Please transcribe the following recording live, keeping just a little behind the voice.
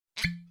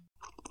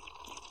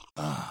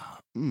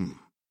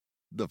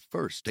The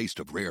first taste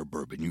of rare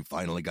bourbon you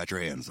finally got your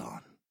hands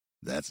on.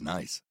 That's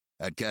nice.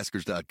 At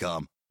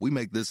Caskers.com, we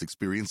make this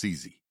experience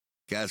easy.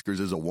 Caskers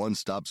is a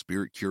one-stop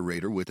spirit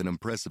curator with an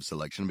impressive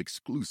selection of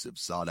exclusive,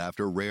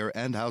 sought-after, rare,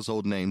 and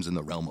household names in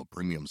the realm of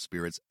premium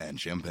spirits and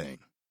champagne.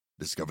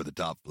 Discover the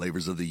top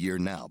flavors of the year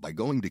now by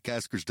going to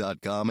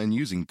Caskers.com and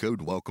using code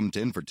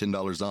WELCOME10 for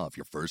 $10 off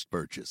your first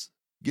purchase.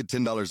 Get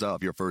 $10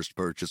 off your first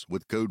purchase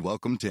with code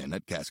WELCOME10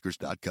 at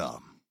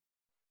Caskers.com.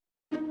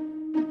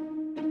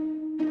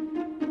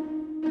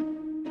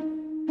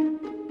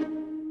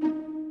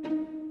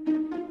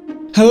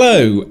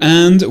 Hello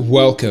and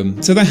welcome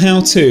to the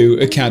How To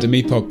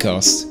Academy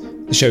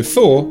podcast, the show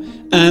for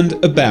and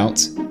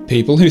about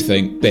people who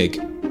think big.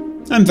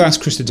 I'm Vas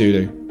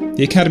Christodoulou,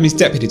 the Academy's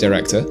Deputy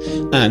Director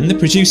and the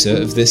producer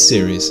of this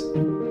series.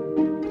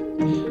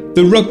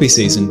 The rugby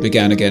season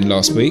began again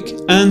last week,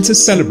 and to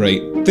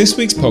celebrate, this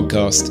week's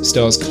podcast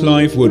stars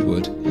Clive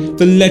Woodward,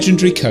 the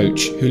legendary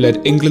coach who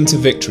led England to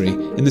victory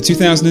in the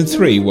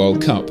 2003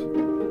 World Cup.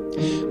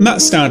 Matt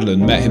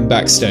Stadlen met him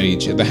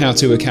backstage at the How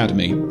To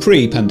Academy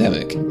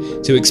pre-pandemic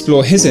to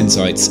explore his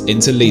insights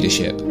into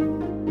leadership.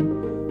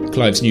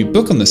 Clive's new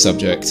book on the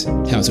subject,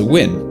 How to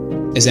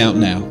Win, is out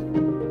now.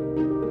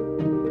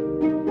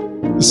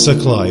 So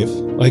Clive,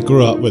 I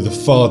grew up with a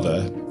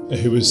father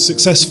who was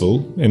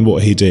successful in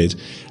what he did,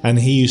 and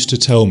he used to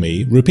tell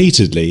me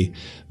repeatedly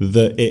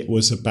that it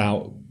was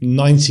about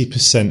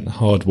 90%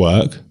 hard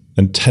work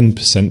and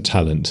 10%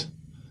 talent.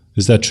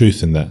 Is there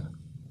truth in that?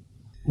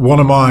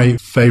 One of my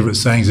favourite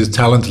sayings is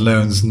talent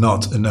alone's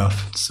not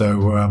enough.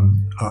 So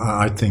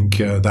I think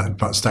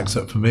that stacks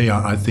up for me.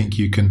 I think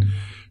you can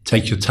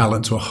take your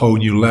talent to a whole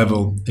new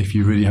level if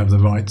you really have the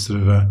right sort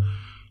of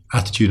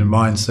attitude and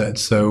mindset.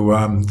 So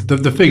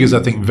the figures,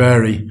 I think,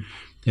 vary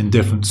in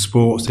different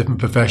sports, different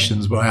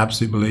professions, but I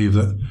absolutely believe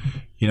that,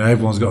 you know,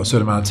 everyone's got a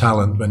certain amount of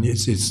talent, and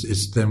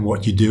it's then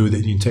what you do with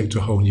it, you can take to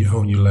a whole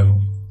new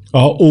level.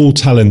 Are all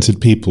talented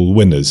people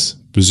winners?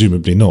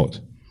 Presumably not.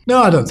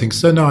 No, I don't think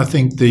so. No, I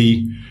think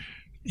the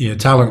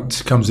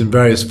talent comes in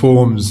various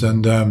forms,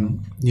 and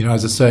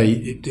as I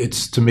say,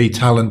 it's to me,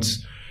 talent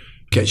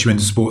gets you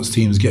into sports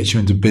teams, gets you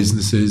into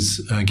businesses,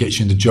 gets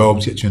you into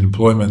jobs, gets you into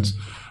employment.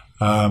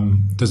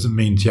 Doesn't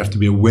mean you have to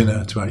be a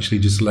winner to actually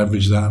just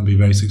leverage that and be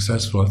very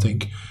successful. I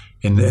think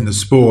in the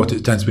sport,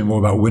 it tends to be more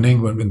about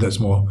winning, when that's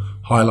more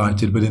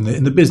highlighted. But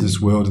in the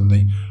business world and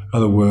the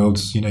other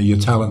worlds, your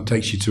talent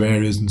takes you to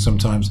areas, and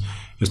sometimes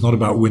it's not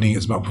about winning;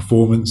 it's about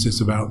performance.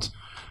 It's about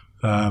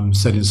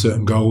setting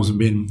certain goals and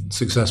being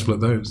successful at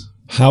those.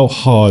 How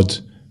hard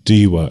do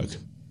you work?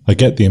 I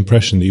get the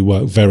impression that you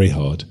work very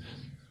hard.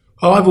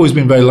 Oh, I've always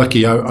been very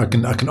lucky. I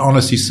can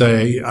honestly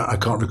say I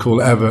can't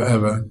recall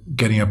ever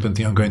getting up and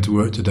think I'm going to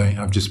work today.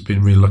 I've just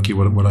been really lucky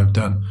what I've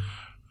done.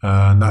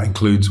 And that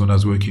includes when I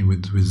was working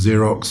with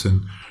Xerox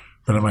and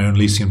running my own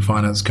leasing and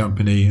finance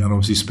company, and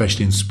obviously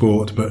especially in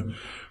sport. But,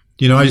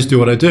 I just do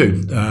what I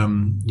do.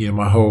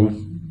 My whole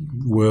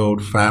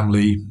world,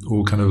 family,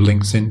 all kind of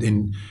links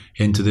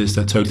into this.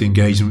 They're totally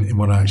engaged in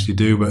what I actually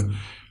do. But,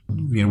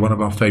 one of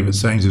our favourite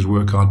sayings is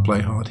work hard, play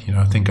hard.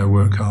 I think I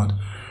work hard.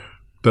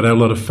 But I have a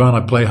lot of fun. I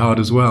play hard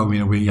as well.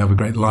 We have a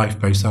great life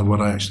based on what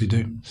I actually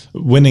do.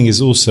 Winning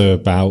is also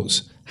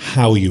about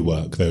how you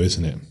work, though,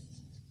 isn't it?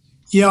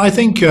 Yeah, I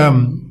think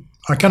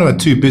I kind of had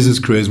two business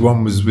careers.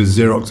 One was with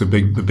Xerox, a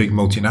big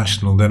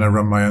multinational. Then I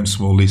run my own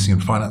small leasing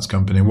and finance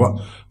company. What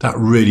that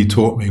really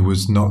taught me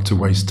was not to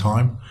waste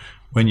time.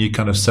 When you're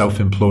kind of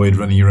self-employed,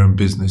 running your own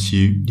business,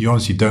 you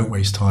honestly don't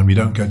waste time. You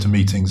don't go to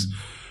meetings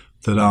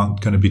that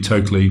aren't going to be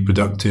totally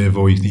productive,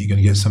 or you think you're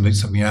going to get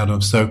something out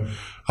of. So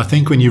I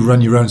think when you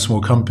run your own small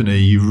company,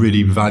 you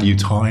really value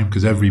time,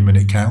 because every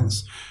minute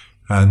counts.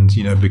 And,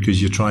 because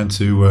you're trying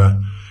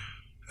to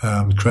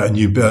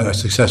create a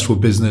successful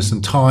business,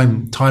 and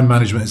time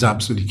management is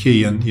absolutely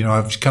key. And,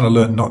 I've kind of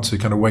learned not to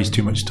kind of waste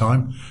too much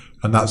time.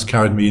 And that's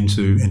carried me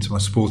into my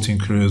sporting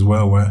career as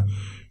well, where,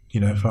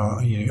 if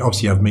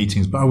obviously you have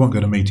meetings, but I won't go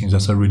to meetings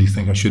unless I really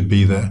think I should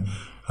be there,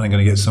 and I'm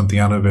going to get something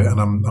out of it.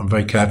 And I'm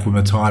very careful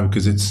with my time,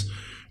 because it's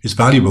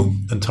valuable,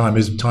 and time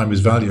is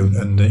value.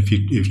 And if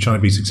you're trying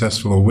to be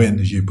successful or win,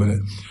 as you put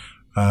it,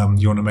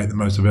 you want to make the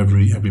most of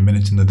every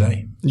minute in the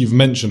day. You've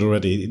mentioned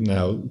already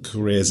now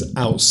careers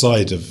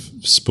outside of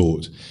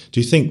sport. Do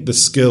you think the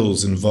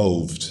skills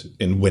involved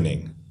in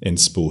winning in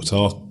sport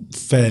are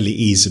fairly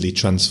easily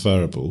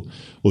transferable,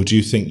 or do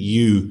you think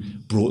you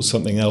brought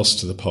something else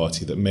to the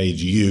party that made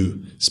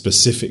you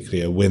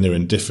specifically a winner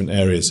in different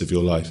areas of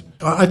your life?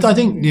 I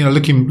think,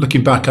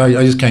 looking back,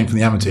 I just came from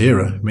the amateur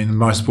era. I mean,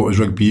 my sport was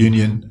rugby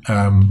union.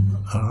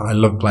 I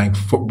loved playing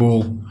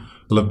football.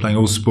 I loved playing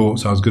all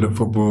sports. I was good at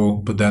football,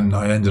 but then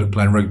I ended up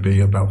playing rugby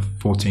about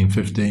 14,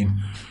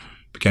 15.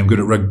 Became good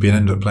at rugby and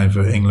ended up playing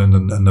for England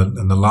and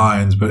the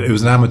Lions. But it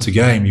was an amateur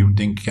game. You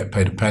didn't get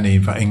paid a penny.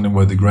 In fact, England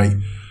were the great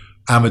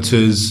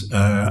amateurs,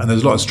 and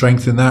there's a lot of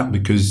strength in that,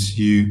 because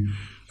you,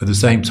 at the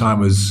same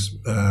time as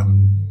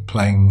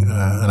playing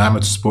an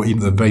amateur sport,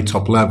 even at the very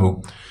top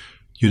level,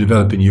 you're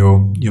developing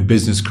your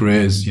business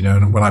careers.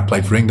 And when I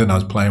played for England, I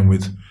was playing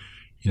with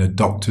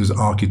doctors,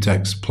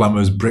 architects,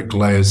 plumbers,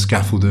 bricklayers,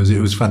 scaffolders.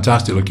 It was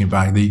fantastic looking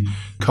back. The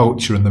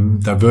culture and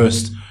the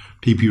diverse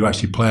people you were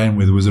actually playing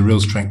with was a real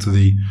strength of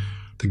the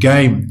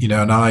game.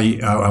 And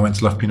I went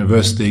to Loughborough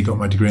University, got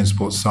my degree in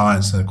sports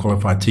science and a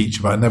qualified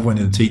teacher, but I never went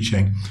into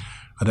teaching.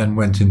 I then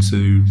went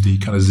into the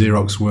kind of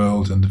Xerox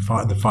world and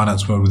the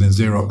finance world within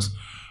Xerox.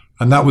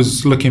 And that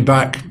was, looking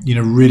back,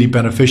 really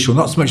beneficial,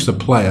 not so much as a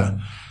player,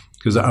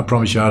 because I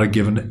promise you I'd have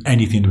given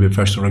anything to be a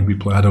professional rugby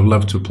player. I'd have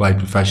loved to have played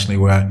professionally,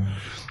 where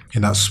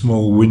in that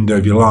small window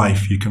of your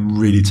life, you can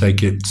really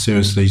take it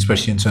seriously,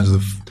 especially in terms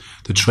of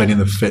the training,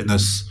 the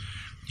fitness.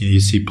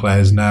 You see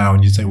players now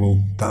and you think,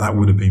 well, that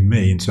would have been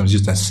me in terms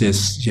of just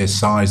that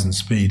size and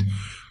speed.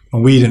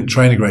 And we didn't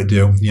train a great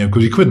deal,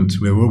 because we couldn't.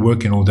 We were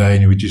working all day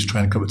and we just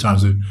trained a couple of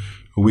times a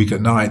week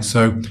at night.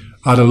 So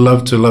I'd have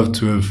loved to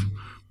have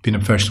been a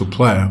professional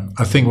player.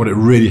 I think what it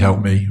really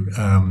helped me,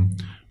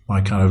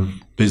 my kind of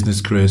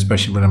business career,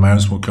 especially running my own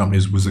small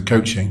companies, was the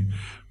coaching.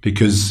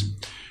 Because,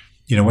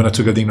 when I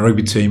took over the England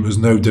rugby team, it was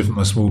no different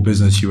from a small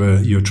business. You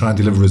were trying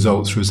to deliver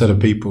results through a set of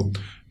people.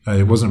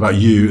 It wasn't about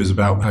you, it was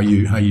about how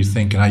you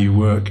think and how you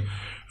work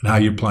and how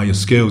you apply your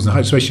skills, and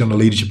especially on the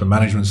leadership and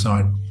management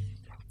side.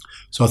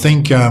 So I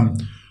think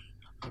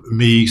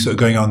me sort of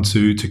going on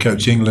to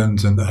coach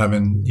England and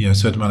having a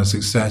certain amount of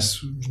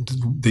success,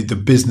 the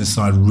business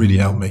side really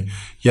helped me.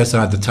 Yes,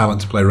 I had the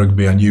talent to play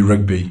rugby. I knew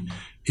rugby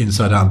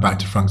inside out and back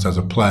to front as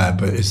a player,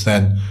 but it's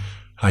then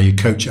how you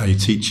coach it, how you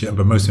teach it,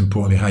 but most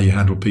importantly, how you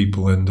handle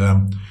people. And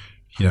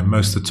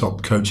most of the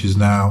top coaches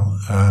now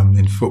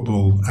in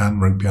football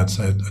and rugby, I'd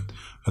say,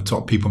 are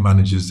top people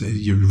managers.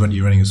 You're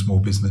running a small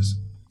business.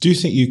 Do you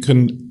think you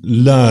can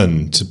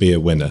learn to be a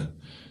winner?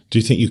 Do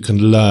you think you can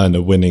learn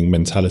a winning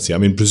mentality? I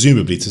mean,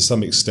 presumably to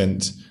some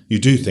extent you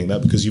do think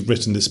that, because you've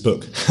written this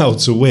book, How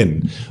to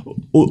Win.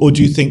 Or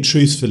do you think,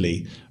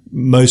 truthfully,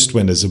 most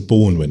winners are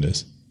born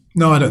winners?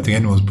 No, I don't think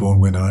anyone's born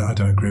winner. I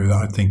don't agree with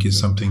that. I think it's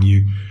something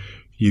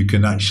you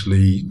can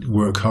actually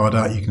work hard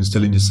at. You can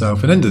instill in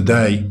yourself. At the end of the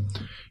day,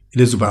 it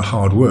is about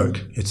hard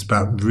work. It's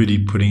about really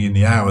putting in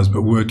the hours,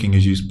 but working,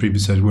 as you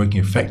previously said, working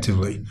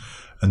effectively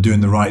and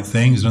doing the right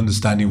things and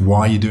understanding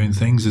why you're doing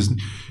things.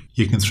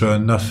 You can throw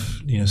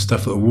enough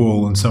stuff at the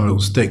wall and some of it will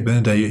stick, but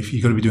at the end of the day,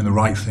 you've got to be doing the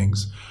right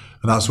things.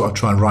 And that's what I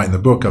try and write in the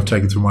book. I've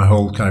taken through my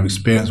whole kind of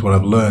experience, what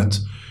I've learned,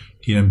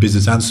 in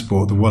business and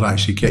sport, what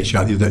actually gets you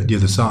out the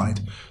other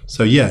side.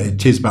 So yeah,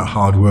 it is about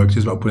hard work. It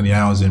is about putting the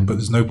hours in, but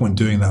there's no point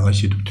doing that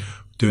unless you're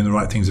doing the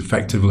right things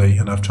effectively.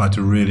 And I've tried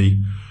to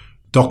really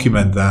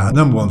document that. And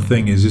number one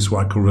thing is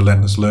what I call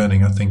relentless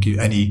learning. I think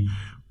any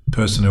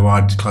person who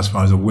I'd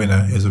classify as a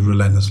winner is a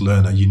relentless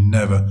learner. You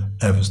never,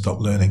 ever stop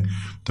learning.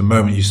 The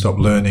moment you stop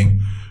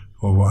learning,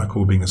 or what I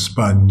call being a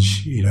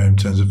sponge, in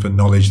terms of for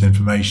knowledge and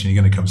information,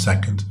 you're going to come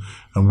second.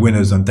 And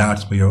winners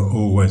undoubtedly are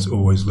always,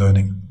 always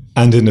learning.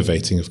 And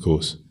innovating, of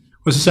course.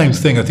 Well, it's the same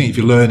thing. I think if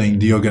you're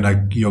learning, you're going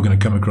to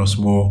come across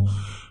more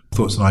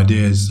thoughts and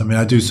ideas. I mean,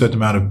 I do a certain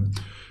amount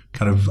of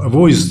I've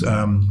always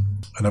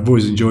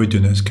enjoyed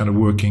doing this, kind of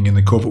working in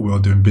the corporate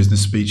world, doing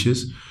business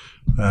speeches.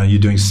 You're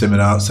doing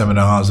seminars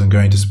and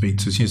going to speak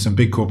to some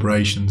big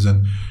corporations,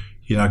 and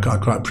I'm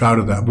quite proud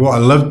of that. What I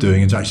love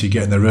doing is actually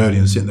getting there early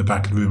and sitting in the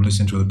back of the room and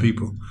listening to other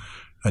people.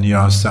 And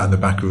I was sat in the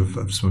back of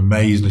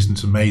listening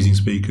to amazing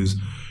speakers,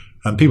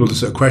 and people just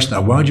sort of question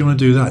that. Why do you want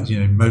to do that?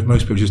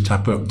 Most people just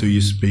tap up, do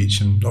your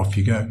speech, and off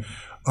you go.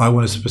 I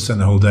want to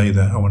spend the whole day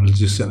there. I want to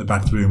just sit in the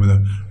back of the room with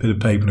a bit of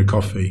paper and a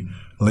coffee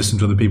and listen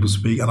to other people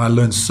speak. And I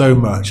learn so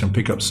much and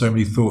pick up so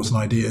many thoughts and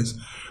ideas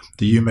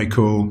that you may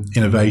call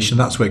innovation.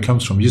 That's where it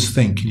comes from. You just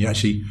think, and you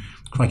actually,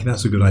 crikey,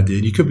 that's a good idea.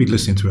 And you could be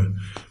listening to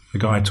a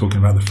guy talking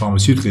about the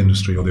pharmaceutical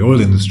industry or the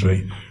oil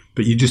industry,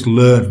 but you just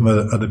learn from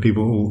other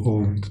people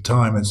all the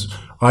time.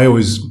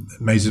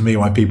 Amazes me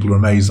why people are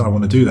amazed I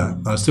want to do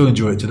that. I still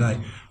enjoy it today.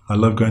 I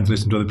love going to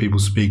listen to other people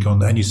speak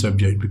on any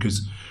subject,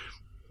 because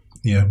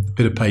a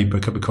bit of paper, a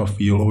cup of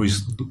coffee, you'll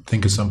always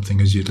think of something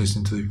as you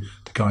listen to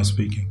the guy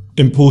speaking.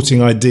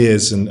 Importing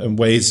ideas and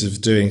ways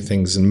of doing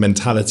things and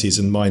mentalities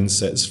and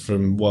mindsets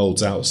from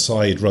worlds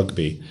outside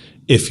rugby,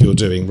 if you're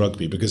doing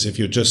rugby, because if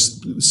you're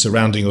just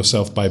surrounding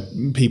yourself by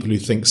people who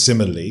think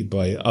similarly,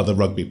 by other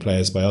rugby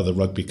players, by other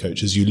rugby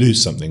coaches, you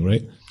lose something,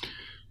 right?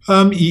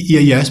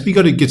 Yes, but you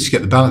got to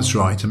get the balance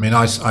right. I mean,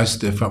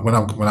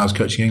 when I was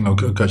coaching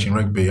England, coaching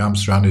rugby, I'm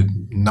surrounded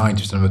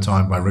 90% of the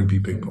time by rugby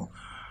people.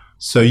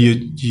 So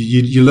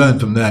you learn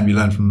from them, you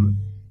learn from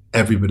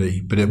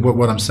everybody. But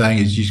what I'm saying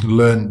is, you can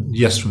learn,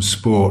 yes, from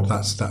sport.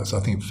 That's I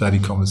think fairly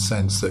common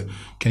sense. That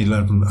can you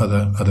learn from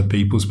other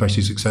people,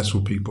 especially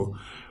successful people.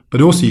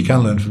 But also you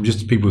can learn from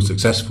just people who are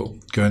successful.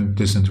 Go and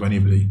listen to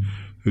anybody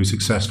who's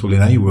successful in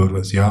any world,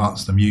 whether it's the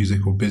arts, the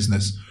music, or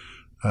business.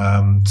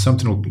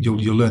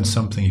 You'll learn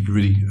something if you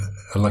really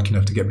are lucky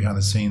enough to get behind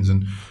the scenes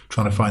and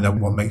trying to find out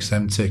what makes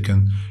them tick,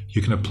 and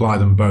you can apply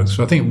them both.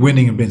 So I think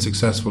winning and being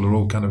successful are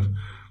all kind of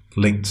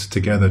linked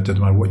together,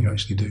 doesn't matter what you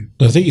actually do.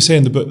 I think you say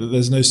in the book that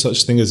there's no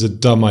such thing as a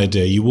dumb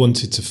idea. You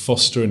wanted to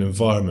foster an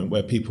environment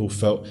where people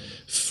felt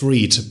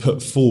free to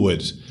put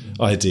forward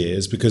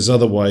ideas, because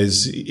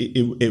otherwise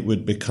it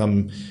would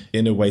become,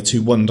 in a way,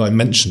 too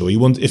one-dimensional. You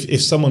want,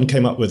 if someone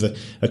came up with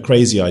a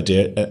crazy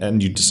idea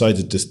and you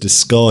decided to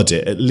discard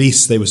it, at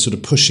least they were sort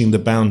of pushing the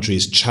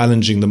boundaries,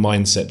 challenging the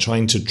mindset,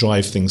 trying to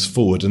drive things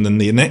forward, and then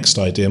the next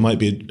idea might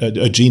be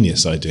a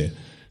genius idea.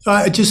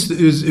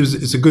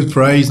 It's a good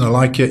phrase, and I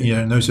like it.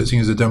 No such thing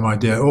as a dumb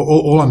idea.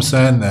 All I'm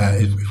saying there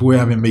is, if we're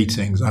having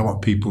meetings, I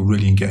want people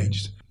really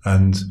engaged,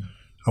 and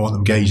I want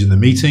them engaged in the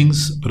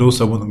meetings, but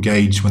also I want them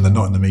engaged when they're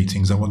not in the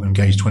meetings. I want them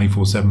engaged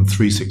 24/7,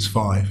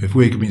 365. If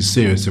we're being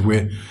serious, if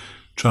we're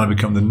trying to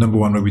become the number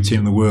one rugby team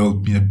in the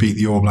world, beat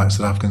the All Blacks,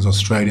 South Africans,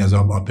 Australians,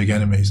 our big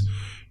enemies,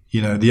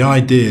 the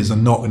ideas are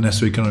not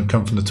necessarily going to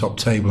come from the top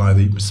table,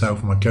 either myself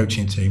and my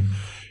coaching team.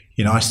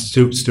 I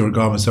still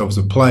regard myself as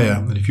a player,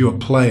 and if you're a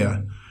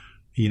player,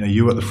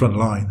 you're at the front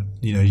line.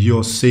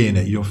 You're seeing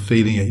it, you're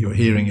feeling it, you're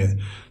hearing it.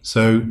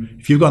 So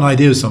if you've got an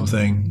idea of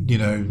something,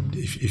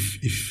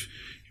 if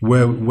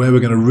where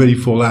we're going to really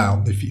fall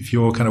out, if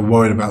you're kind of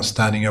worried about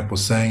standing up or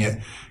saying it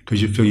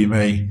because you feel you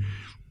may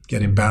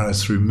get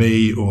embarrassed through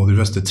me, or the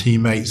rest of the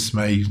teammates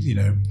may,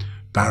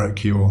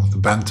 barrack you, or the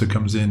banter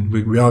comes in,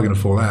 we are going to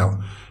fall out,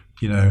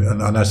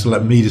 and that's to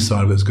let me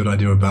decide whether it's a good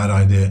idea or a bad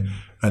idea.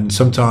 And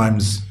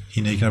sometimes,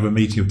 you can have a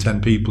meeting of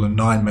 10 people and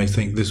 9 may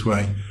think this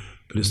way,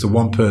 but it's the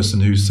one person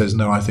who says,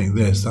 no, I think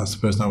this, that's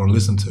the person I want to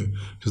listen to,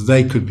 because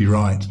they could be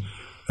right.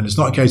 And it's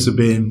not a case of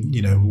being,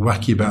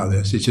 wacky about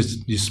this. It's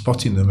just you're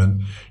spotting them.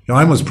 And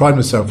I almost pride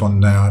myself on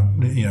now,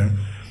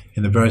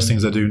 in the various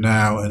things I do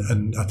now,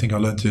 and I think I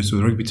learned to do this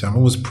with the rugby team. I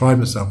always pride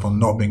myself on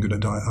not being good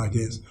at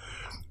ideas.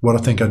 What I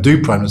think I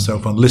do pride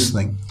myself on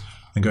listening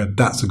and going,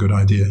 that's a good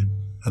idea.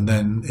 And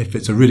then if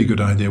it's a really good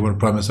idea, what I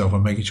pride myself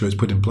on making sure it's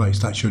put in place.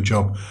 That's your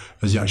job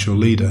as the actual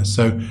leader.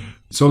 So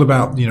it's all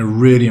about,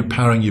 really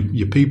empowering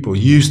your people.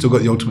 You still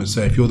got the ultimate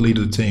say. If you're the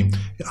leader of the team,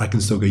 I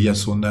can still go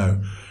yes or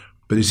no.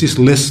 But it's just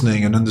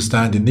listening and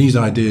understanding these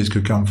ideas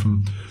could come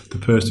from the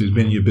person who's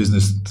been in your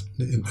business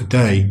a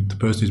day, the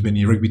person who's been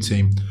in your rugby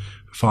team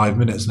for 5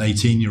 minutes, an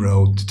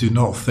 18-year-old. Do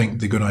not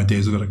think the good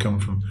ideas are going to come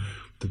from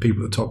the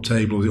people at the top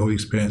table or the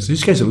experience.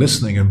 It's just a case of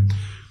listening and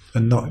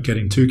not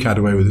getting too carried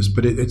away with this.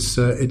 But it's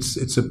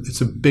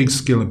a big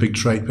skill and big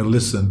trait to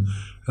listen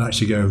and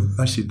actually go,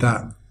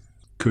 that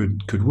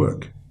could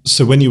work.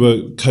 So when you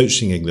were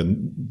coaching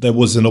England, there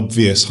was an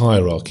obvious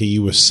hierarchy.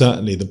 You were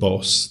certainly the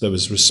boss. There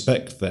was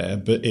respect there,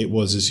 but it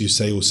was, as you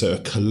say, also a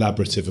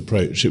collaborative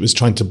approach. It was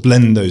trying to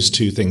blend those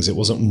two things. It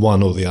wasn't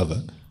one or the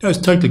other. No, it's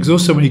totally. Because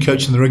also when you're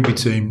coaching the rugby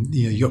team,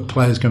 you got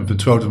players coming from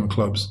 12 different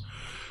clubs.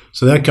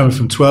 So they're coming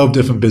from 12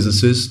 different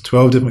businesses,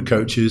 12 different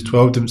coaches,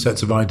 12 different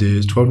sets of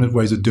ideas, 12 different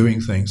ways of doing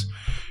things.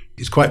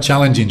 It's quite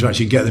challenging to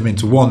actually get them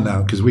into one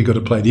now, because we've got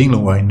to play the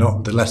England way,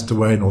 not the Leicester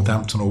way,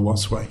 Northampton or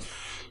Watts way.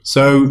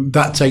 So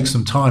that takes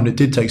some time. It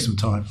did take some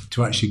time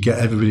to actually get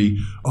everybody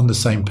on the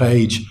same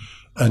page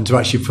and to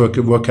actually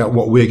work out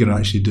what we're going to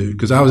actually do.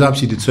 Because I was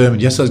absolutely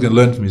determined. Yes, I was going to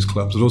learn from these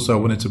clubs, but also I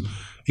wanted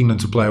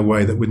England to play a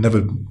way that we'd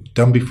never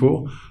done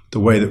before, the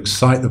way that would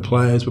excite the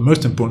players, but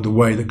most important, the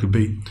way that could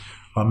be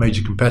our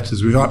major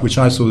competitors, which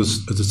I saw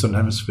as the Southern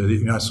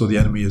Hemisphere. I saw the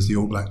enemy as the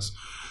All Blacks,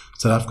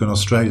 South Africa and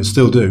Australia.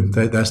 Still do.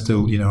 They're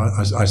still,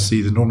 I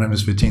see the Northern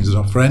Hemisphere teams as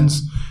our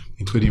friends,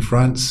 including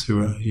France,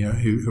 who are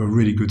a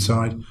really good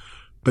side.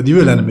 But the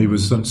real enemy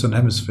was Southern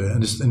Hemisphere,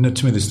 and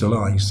to me they still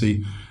are. You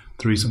see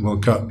the recent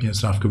World Cup,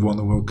 South Africa won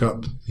the World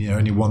Cup.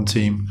 Only one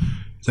team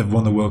has ever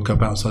won the World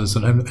Cup outside of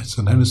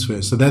Southern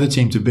Hemisphere. So they're the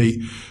team to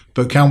beat.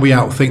 But can we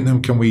outthink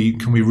them? Can we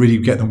really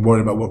get them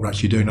worried about what we're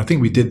actually doing? I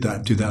think we did that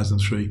in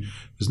 2003.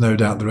 There's no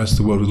doubt the rest of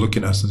the world was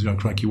looking at us and going,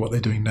 crikey, what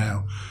they're doing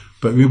now.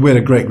 But we had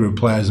a great group of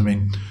players. I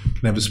mean, can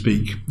never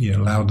speak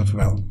loud enough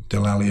about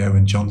Delalio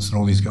and Johnson,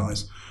 all these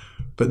guys.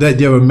 But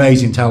they were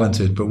amazing,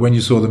 talented. But when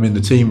you saw them in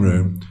the team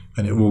room,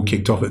 and it all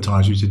kicked off at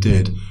times, which it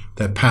did,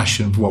 their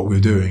passion for what we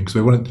were doing, because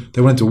they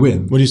wanted to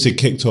win. When you say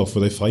kicked off,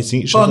 were they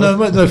fighting each other?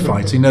 Oh, no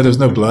fighting. No, there was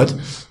no blood.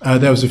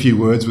 There was a few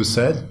words were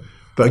said.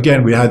 But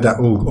again, we had that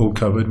all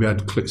covered. We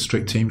had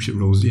strict teamship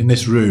rules. In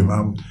this room,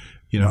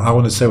 I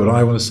want to say what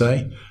I want to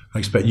say. I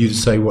expect you to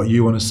say what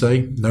you want to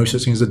say. No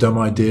such thing as a dumb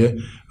idea.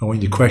 I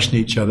want you to question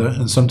each other.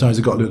 And sometimes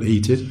it got a little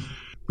heated,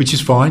 which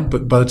is fine.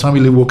 But by the time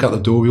we walk out the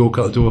door, we walk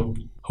out the door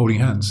holding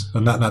hands,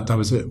 and that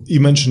was it. You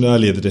mentioned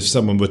earlier that if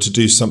someone were to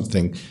do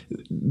something,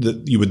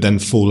 that you would then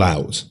fall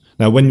out.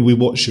 Now, when we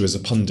watch you as a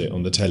pundit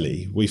on the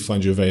telly, we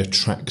find you a very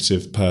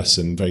attractive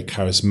person, very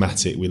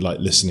charismatic. We like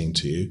listening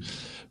to you.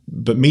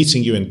 But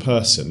meeting you in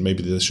person,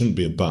 maybe there shouldn't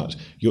be a but,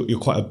 you're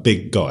quite a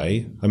big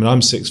guy. I mean,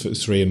 I'm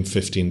 6'3" and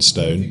 15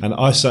 stone, and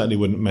I certainly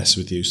wouldn't mess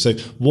with you. So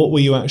what were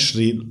you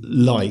actually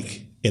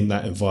like in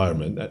that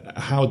environment?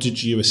 How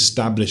did you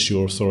establish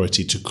your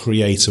authority to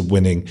create a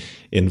winning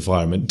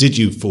environment? Did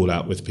you fall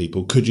out with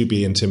people? Could you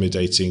be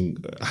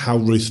intimidating? How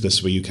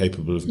ruthless were you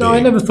capable of being? No,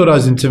 I never thought I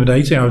was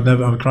intimidating. I would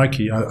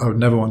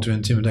never want to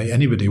intimidate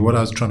anybody. What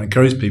I was trying to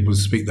encourage people is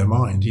to speak their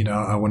mind.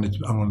 I wanted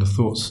the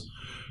thoughts.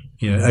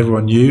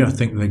 Everyone knew. I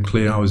think they're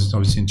clear. I was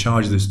obviously in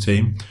charge of this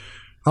team.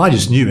 I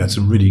just knew we had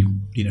some really,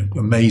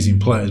 amazing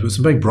players, but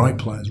some very bright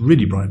players,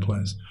 really bright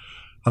players.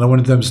 And I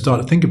wanted them to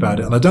start to think about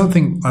it. And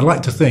I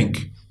like to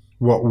think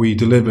what we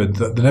delivered,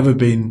 that they've never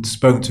been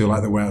spoken to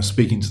like the way I was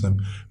speaking to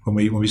them when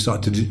we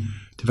started to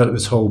develop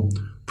this whole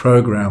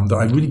program, that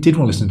I really did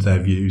want to listen to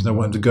their views. And I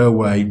wanted them to go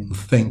away and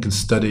think and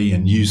study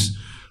and use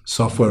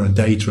software and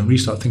data and really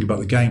start thinking about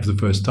the game for the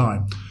first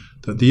time.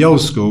 That the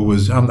old school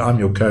was, I'm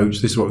your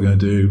coach, this is what we're going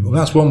to do. Well,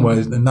 that's one way,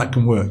 and that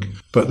can work.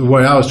 But the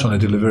way I was trying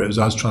to deliver it was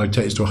I was trying to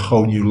take this to a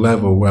whole new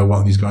level where I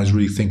want these guys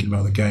really thinking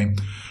about the game.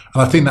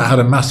 And I think that had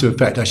a massive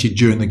effect actually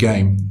during the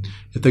game.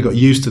 If they got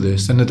used to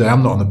this, then the day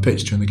I'm not on the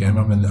pitch during the game,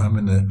 on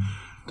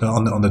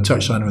the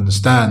touchline or in the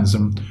stands.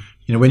 And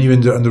you know, when you're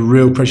in the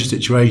real pressure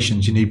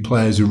situations, you need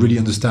players who really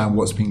understand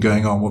what's been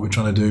going on, what we're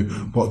trying to do,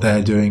 what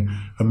they're doing,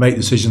 and make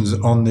decisions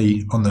on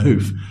the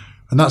hoof.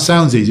 And that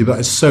sounds easy, but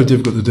it's so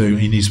difficult to do.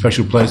 You need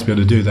special players to be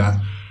able to do that,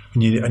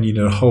 and you need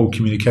a whole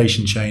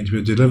communication chain to be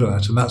able to deliver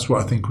that. And that's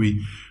what I think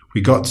we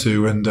got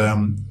to. And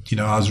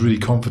I was really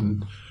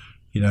confident.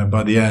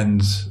 By the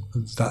end,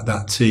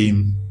 that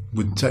team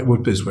would take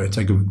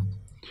a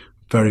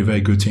very,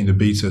 very good team to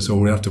beat us, or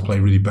we'd have to play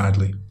really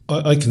badly.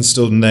 I can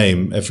still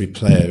name every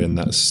player in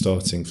that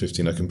starting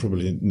 15. I can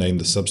probably name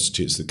the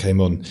substitutes that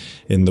came on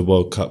in the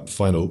World Cup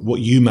final.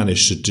 What you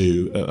managed to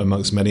do,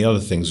 amongst many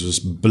other things, was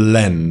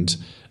blend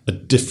a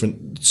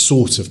different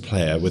sort of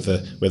player with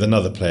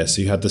another player.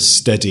 So you had the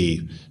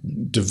steady,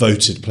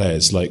 devoted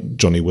players like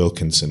Johnny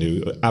Wilkinson,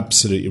 who were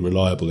absolutely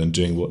reliable in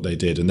doing what they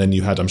did. And then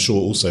you had, I'm sure,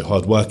 also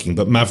hard-working,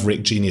 but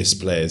maverick genius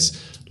players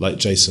like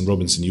Jason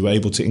Robinson. You were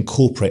able to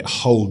incorporate a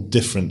whole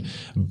different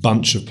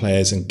bunch of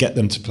players and get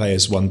them to play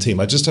as one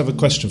team. I just have a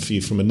question for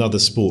you from another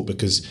sport,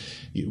 because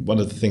one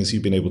of the things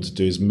you've been able to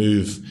do is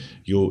move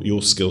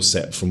your skill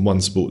set from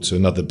one sport to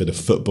another, bit of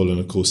football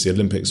and, of course, the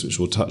Olympics, which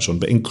we'll touch on.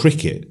 But in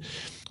cricket,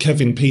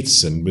 Kevin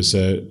Peterson was,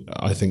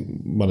 I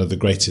think, one of the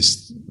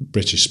greatest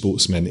British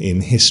sportsmen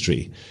in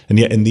history. And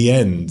yet, in the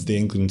end, the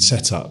England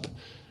setup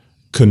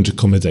couldn't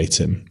accommodate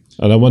him.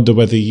 And I wonder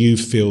whether you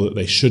feel that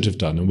they should have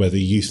done, and whether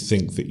you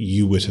think that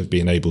you would have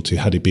been able to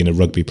had he been a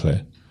rugby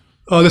player.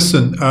 Oh,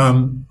 listen,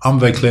 I'm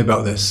very clear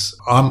about this.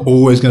 I'm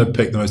always going to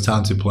pick the most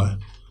talented player,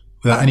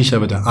 without any shadow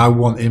of a doubt. I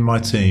want in my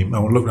team, I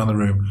want to look around the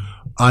room,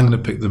 I'm going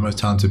to pick the most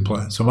talented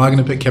player. So am I going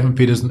to pick Kevin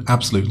Peterson?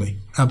 Absolutely.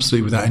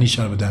 Absolutely, without any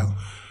shadow of a doubt.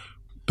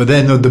 But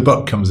then the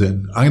but comes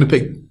in. I'm going to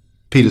pick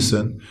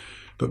Peterson,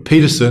 but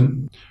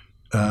Peterson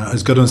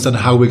has got to understand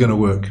how we're going to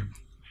work.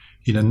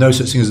 No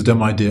such thing as a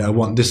dumb idea. I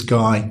want this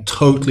guy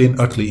totally and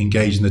utterly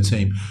engaged in the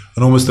team.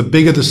 And almost the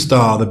bigger the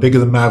star, the bigger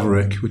the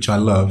maverick, which I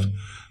love,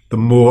 the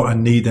more I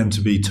need them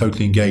to be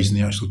totally engaged in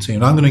the actual team.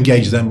 And I'm going to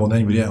engage them more than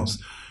anybody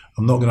else.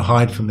 I'm not going to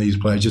hide from these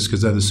players just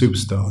because they're the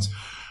superstars.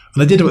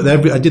 And I did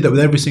that with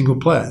every single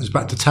player. It's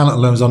back to talent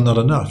alone is not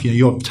enough.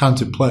 You're a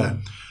talented player.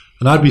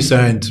 And I'd be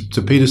saying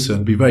to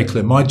Peterson, be very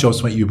clear, my job is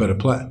to make you a better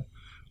player.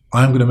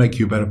 I'm going to make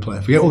you a better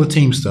player. Forget all the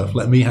team stuff.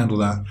 Let me handle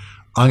that.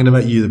 I'm going to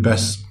make you the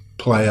best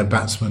player,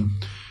 batsman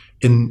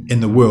in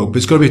the world. But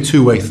it's got to be a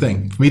two-way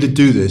thing. For me to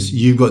do this,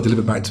 you've got to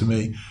deliver back to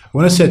me.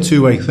 When I say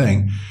two-way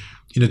thing,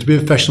 to be a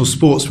professional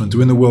sportsman, to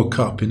win the World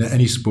Cup in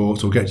any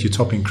sport or get to your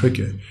top in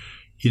cricket,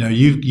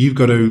 you've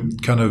got to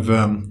kind of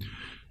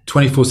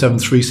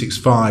 24/7,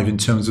 365 in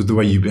terms of the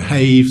way you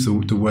behave,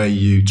 the way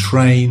you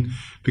train,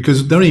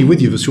 because they're only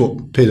with you for a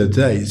short period of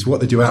days. It's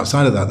what they do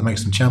outside of that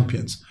makes them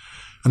champions.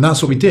 And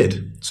that's what we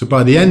did. So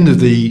by the end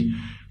of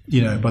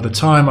by the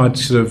time I'd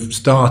sort of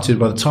started,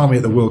 by the time we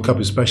hit the World Cup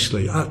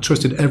especially, I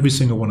trusted every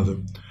single one of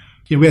them.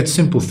 We had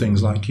simple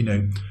things like,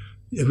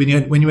 when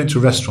you went to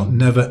a restaurant,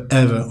 never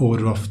ever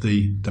order off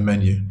the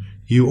menu.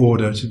 You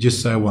order to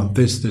just say, I want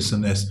this, this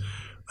and this.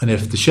 And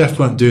if the chef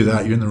won't do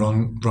that, you're in the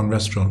wrong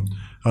restaurant.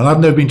 And I've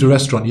never been to a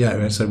restaurant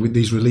yet, so with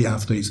these elite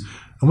athletes.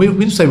 And we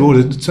didn't say we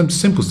ordered some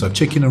simple stuff,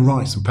 chicken and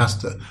rice and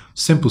pasta,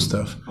 simple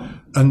stuff.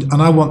 And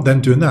I want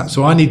them doing that.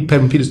 So I need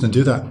Kevin Peterson to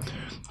do that.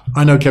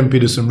 I know Kevin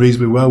Peterson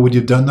reasonably well. Would you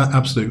have done that?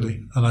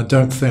 Absolutely. And I've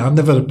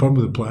never had a problem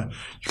with a player.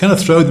 You kind of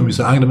throw them and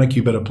say, I'm going to make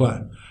you a better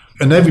player.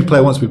 And every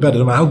player wants to be better,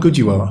 no matter how good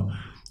you are.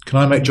 Can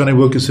I make Johnny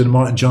Wilkinson,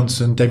 Martin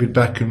Johnson, David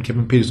Beckham,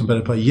 Kevin Peterson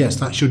better player? Yes,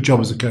 that's your job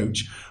as a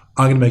coach.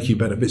 I'm going to make you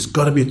better. But it's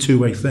got to be a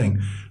two-way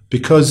thing,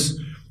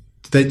 because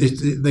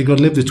they've got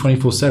to live this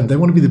 24/7. They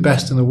want to be the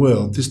best in the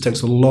world. This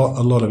takes a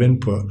lot of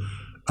input.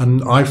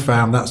 And I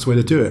found that's the way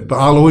to do it. But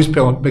I'll always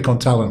pick on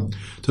talent.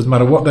 Doesn't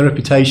matter what their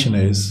reputation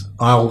is,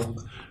 I'll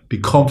be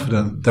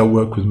confident they'll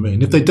work with me.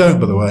 And if they don't,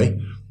 by the way,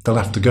 they'll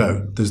have to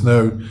go. There's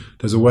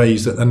a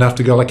ways that, and they have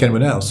to go like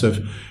anyone else. So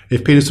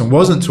if Peterson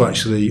wasn't to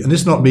actually, and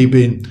this is not me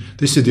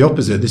this is the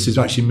opposite. This is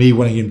actually me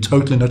wanting him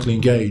totally and utterly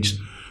engaged.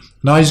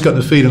 And I just got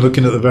the feeling,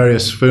 looking at the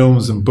various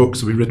films and books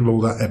that we've written about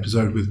all that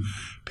episode with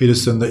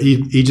Peterson, that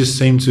he just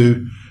seemed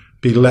to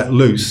be let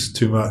loose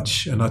too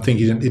much. And I think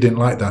he didn't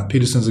like that.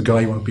 Peterson's a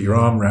guy you want to put your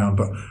arm around.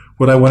 But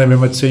would I want him in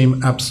my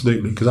team?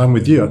 Absolutely. Because I'm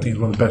with you. I think he's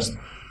one of the best,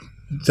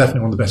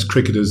 definitely one of the best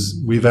cricketers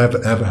we've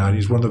ever had.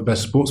 He's one of the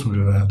best sportsmen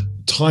we've ever had.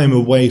 Time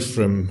away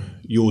from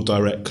your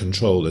direct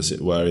control, as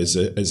it were, is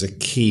a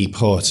key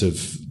part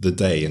of the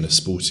day in a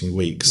sporting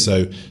week.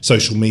 So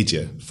social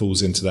media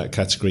falls into that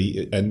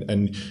category.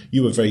 And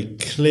you were very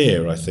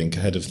clear, I think,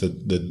 ahead of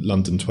the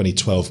London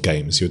 2012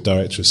 Games. Your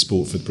Director of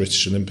Sport for the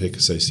British Olympic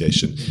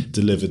Association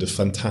delivered a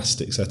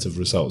fantastic set of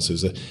results.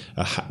 It was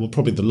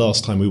probably the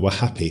last time we were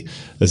happy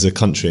as a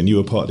country, and you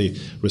were partly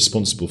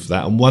responsible for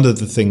that. And one of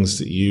the things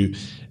that you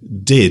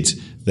did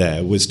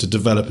there was to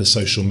develop a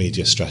social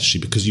media strategy,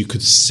 because you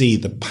could see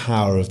the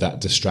power of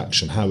that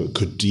distraction, how it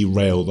could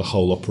derail the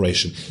whole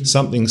operation.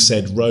 Something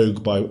said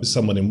rogue by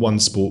someone in one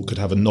sport could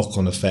have a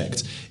knock-on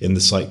effect in the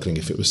cycling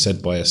if it was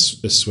said by a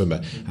swimmer.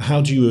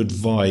 How do you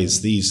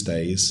advise these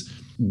days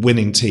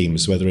winning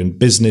teams, whether in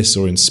business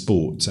or in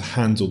sport, to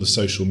handle the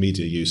social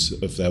media use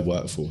of their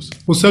workforce?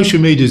 Well, social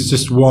media is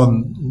just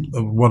one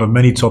of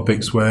many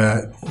topics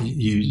where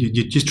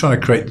you're just trying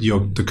to create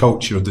the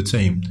culture of the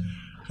team.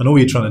 And all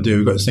you're trying to do,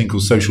 we've got this thing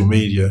called social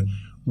media.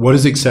 What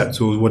is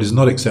acceptable, what is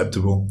not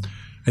acceptable.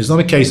 And it's not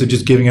a case of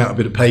just giving out a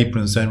bit of paper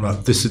and saying,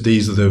 right,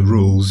 these are the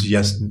rules,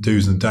 yes,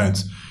 do's and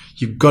don'ts.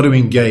 You've got to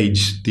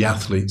engage the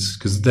athletes,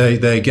 because they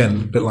again,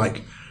 a bit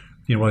like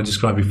what I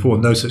described before,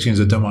 no such thing as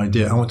a dumb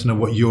idea. I want to know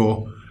what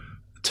your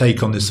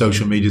take on this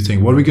social media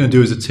thing. What are we going to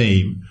do as a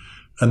team?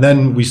 And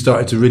then we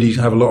started to really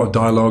have a lot of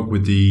dialogue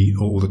with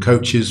all the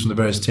coaches from the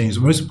various teams,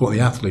 and most importantly,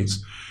 the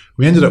athletes.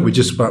 We ended up with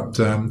just about,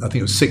 I think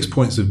it was 6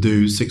 points of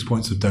do's, 6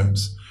 points of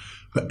don'ts.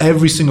 But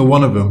every single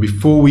one of them,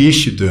 before we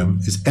issued them,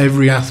 is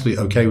every athlete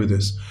okay with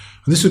this?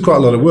 And this was quite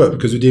a lot of work,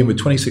 because we're dealing with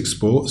 26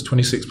 sports,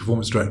 26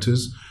 performance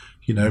directors,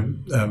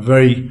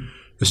 very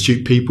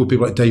astute people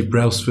like Dave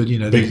Brailsford,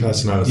 big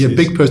personalities. Yeah,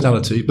 big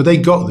personality. But they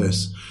got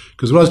this,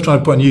 because what I was trying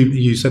to put, and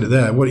you said it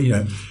there.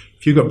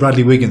 If you've got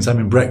Bradley Wiggins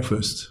having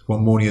breakfast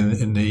one morning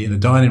in the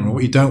dining room,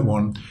 what you don't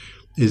want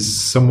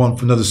is someone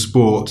from another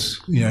sport,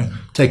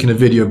 taking a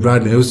video of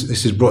Bradley.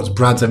 This is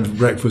Brad's having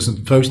breakfast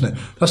and posting it.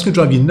 That's going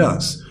to drive you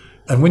nuts.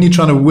 And when you're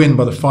trying to win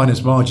by the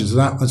finest margins of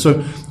that, and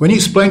so when you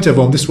explain to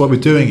everyone this is what we're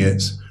doing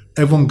is,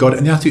 everyone got it,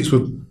 and the athletes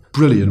were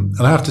brilliant.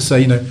 And I have to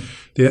say,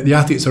 the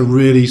athletes are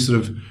really sort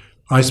of.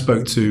 I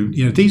spoke to,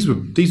 these were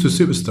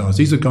superstars.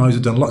 These are guys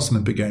who've done lots of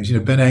Olympic Games.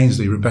 Ben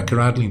Ainsley, Rebecca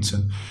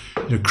Adlington,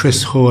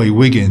 Chris Hoy,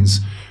 Wiggins.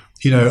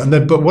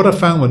 But what I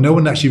found was no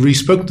one actually really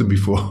spoke to them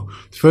before.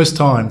 The first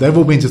time, they've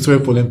all been to 3 or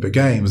 4 Olympic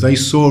Games. They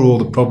saw all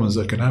the problems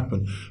that can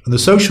happen. And the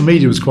social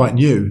media was quite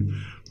new.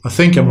 I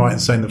think I'm right in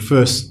saying the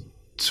first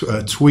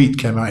tweet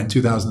came out in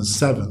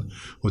 2007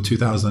 or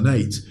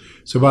 2008.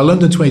 So by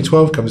London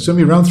 2012 comes, it's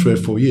only around 3 or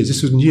 4 years.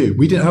 This was new.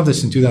 We didn't have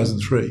this in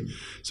 2003.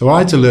 So I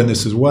had to learn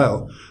this as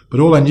well. But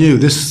all I knew,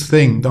 this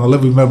thing, our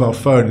lovely mobile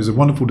phone, is a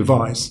wonderful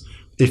device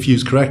if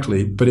used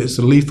correctly, but it's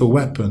a lethal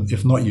weapon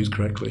if not used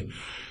correctly.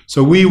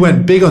 So we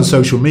went big on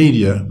social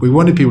media. We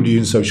wanted people to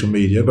use social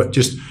media, but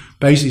just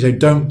basically say,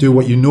 don't do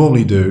what you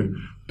normally do,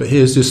 but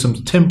here's just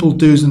some simple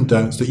do's and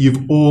don'ts that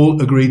you've all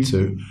agreed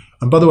to.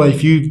 And by the way,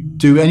 if you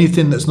do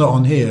anything that's not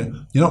on here,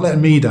 you're not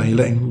letting me down, you're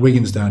letting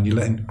Wiggins down, you're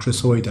letting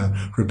Chris Hoy down,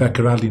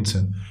 Rebecca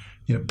Adlington,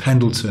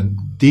 Pendleton.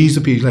 These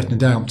are people letting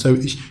down. So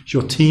it's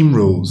your team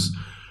rules.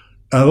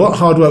 A lot of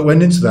hard work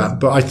went into that,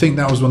 but I think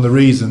that was one of the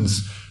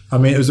reasons. I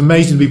mean, it was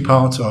amazing to be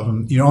part of.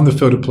 And, on the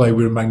field of play,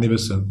 we were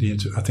magnificent.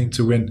 I think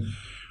to win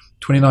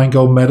 29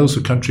 gold medals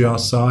for country our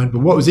side. But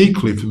what was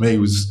equally for me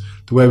was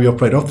the way we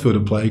operate off the field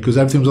of play, because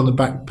everything was on the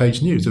back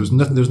page news. There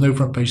was no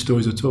front page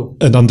stories at all.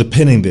 And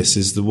underpinning this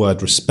is the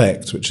word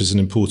respect, which is an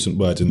important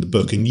word in the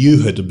book. And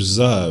you had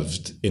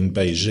observed in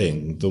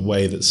Beijing the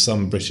way that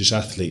some British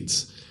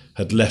athletes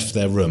had left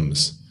their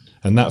rooms.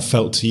 And that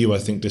felt to you, I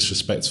think,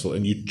 disrespectful.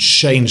 And you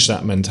changed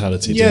that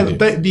mentality, didn't you?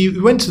 But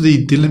you went to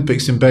the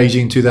Olympics in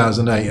Beijing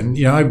 2008. And,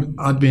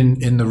 I'd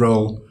been in the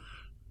role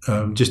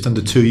just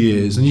under 2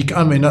 years. And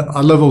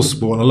I love all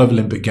sport and I love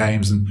Olympic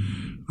Games. And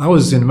I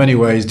was in many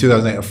ways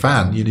 2008 a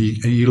fan.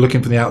 You're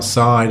looking from the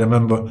outside. I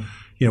remember,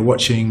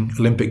 watching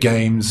Olympic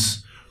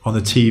Games on the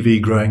TV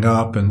growing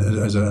up, and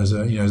as you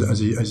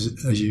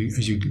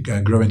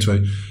grow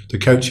into the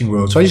coaching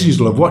world. So I just used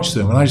to love watch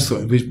them, and I just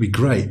thought it'd be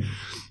great.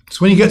 So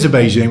when you get to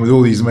Beijing with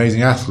all these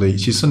amazing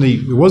athletes,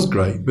 it was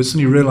great, but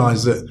suddenly you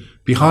realise that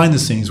behind the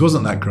scenes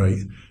wasn't that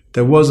great.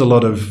 There was a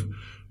lot of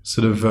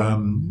sort of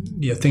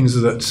things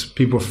that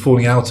people were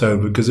falling out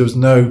over, because there was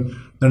none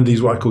of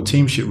these what I call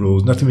teamship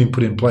rules, nothing being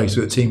put in place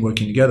with a team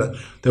working together.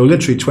 There were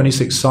literally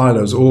 26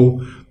 silos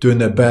all doing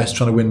their best,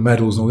 trying to win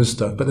medals and all this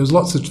stuff. But there was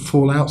lots of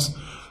fallouts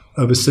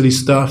over silly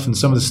stuff, and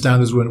some of the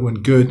standards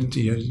weren't good,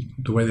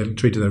 the way they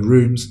treated their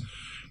rooms.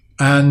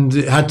 And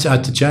it had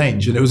to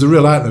change. And it was a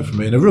real outlet for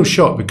me, and a real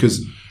shock,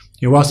 because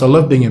whilst I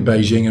love being in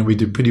Beijing, and we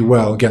did pretty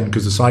well, again,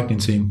 because the cycling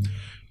team,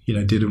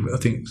 I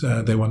think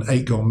they won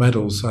 8 gold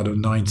medals out of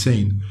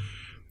 19.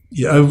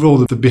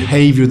 Overall, the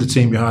behaviour of the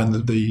team behind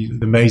the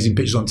amazing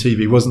pictures on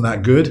TV wasn't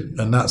that good.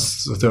 And I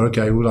thought,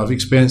 okay, well, I've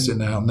experienced it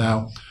now.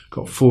 Now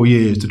got 4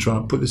 years to try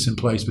and put this in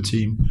place for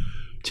Team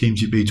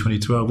GB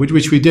 2012,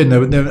 which we did,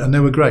 and they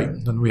were great.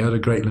 And we had a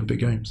great Olympic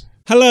Games.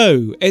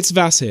 Hello, it's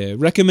Vas here,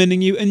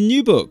 recommending you a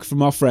new book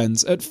from our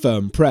friends at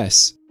Firm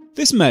Press.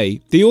 This May,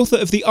 the author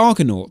of The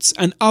Argonauts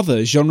and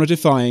other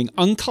genre-defying,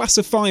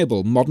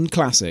 unclassifiable modern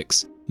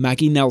classics,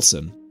 Maggie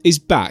Nelson, is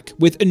back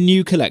with a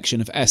new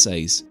collection of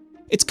essays.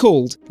 It's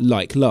called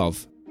Like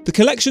Love. The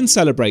collection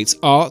celebrates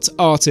art,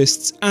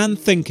 artists and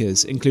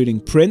thinkers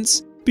including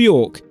Prince,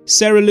 Bjork,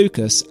 Sarah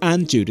Lucas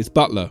and Judith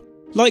Butler.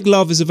 Like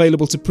Love is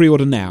available to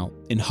pre-order now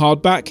in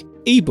hardback,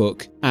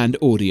 ebook and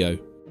audio.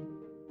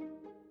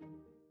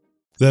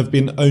 There have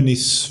been only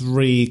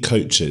 3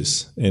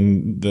 coaches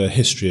in the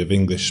history of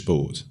English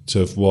sport to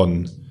have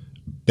won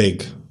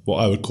big, what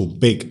I would call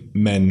big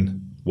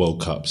men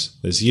World Cups.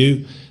 There's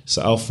you,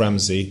 Sir Alf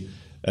Ramsey,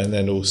 and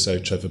then also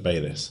Trevor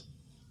Bayliss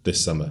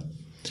this summer.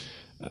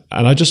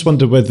 And I just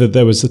wonder whether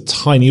there was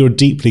you're a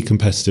deeply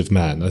competitive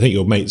man. I think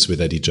you're mates with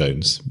Eddie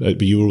Jones,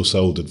 but you were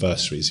also old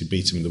adversaries. You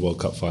beat him in the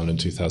World Cup final in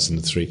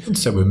 2003.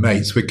 So we're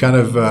mates. We're kind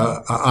of,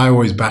 I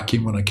always back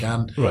him when I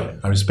can. Right.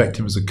 I respect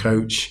him as a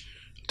coach.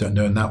 Don't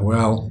know him that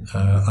well.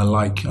 I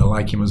like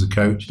him as a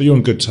coach. But you're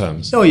on good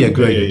terms. Oh, yeah,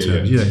 great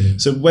terms. Yeah.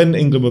 So when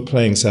England were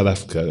playing South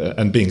Africa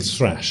and being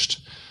thrashed,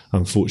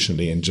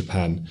 unfortunately, in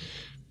Japan,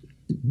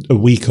 a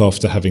week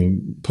after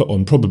having put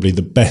on probably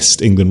the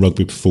best England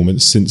rugby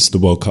performance since the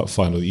World Cup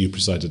final that you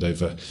presided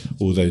over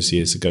all those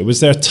years ago,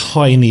 was there a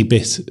tiny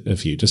bit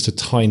of you, just a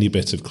tiny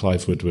bit of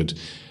Clive Woodward,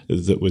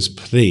 that was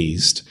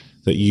pleased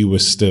that you were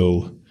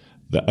still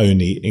the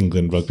only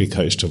England rugby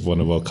coach to have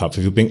won a World Cup?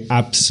 If you're being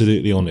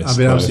absolutely honest. I'll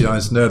be absolutely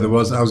honest. No, there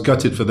wasn't. I was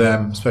gutted for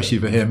them, especially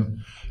for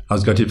him. I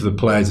was gutted for the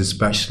players,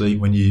 especially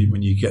when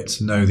you get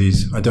to know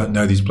these. I don't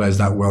know these players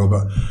that well,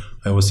 but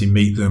I obviously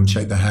meet them,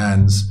 shake their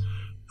hands.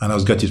 And I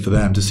was gutted for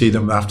them. To see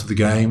them after the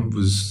game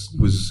was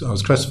I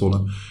was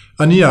crestfallen.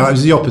 And it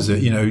was the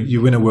opposite.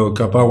 You win a World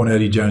Cup. I want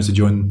Eddie Jones to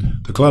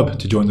join the club,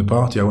 to join the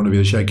party. I want to be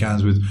able to shake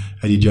hands with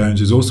Eddie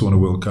Jones, who's also won a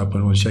World Cup,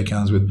 and I want to shake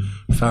hands with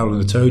Fowler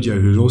and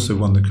Atojo, who's also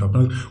won the cup.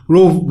 And we're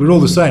all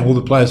the same. All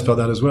the players felt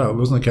that as well. It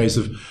wasn't a case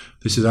of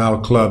this is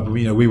our club.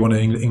 We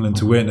wanted England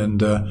to win,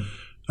 and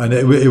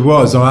it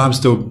was. I'm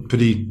still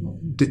pretty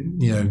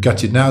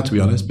gutted now, to be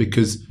honest,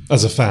 because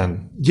as a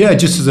fan, yeah,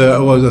 just as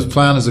a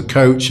fan, as a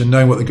coach, and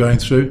knowing what they're going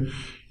through.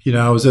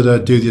 I was at a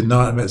do the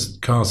night. I met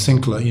Carl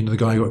Sinclair, the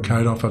guy who got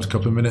carried off after a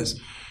couple of minutes,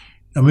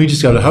 and we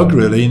just got a hug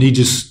really, and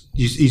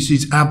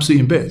he's absolutely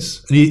in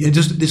bits, and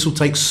this will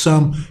take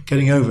some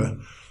getting over,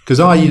 because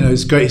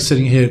it's great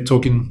sitting here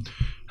talking,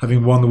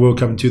 having won the World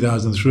Cup in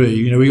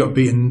 2003. We got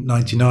beaten in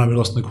 '99, we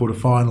lost in the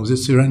quarterfinals.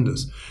 It's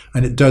horrendous,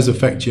 and it does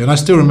affect you. And I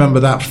still remember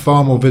that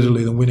far more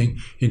vividly than winning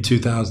in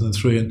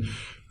 2003.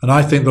 And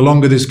I think the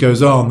longer this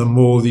goes on, the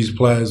more these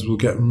players will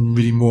get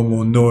really more and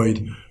more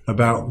annoyed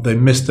about they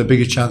missed the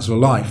biggest chance of their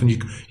life. And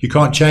you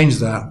can't change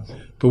that.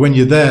 But when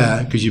you're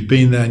there, because you've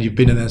been there and you've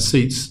been in their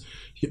seats,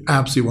 you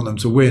absolutely want them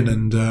to win.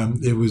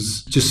 And it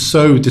was just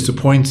so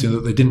disappointing that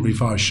they didn't really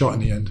fire a shot in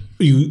the end.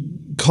 You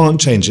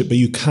can't change it, but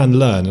you can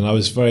learn. And I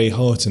was very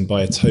heartened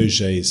by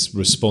Atoje's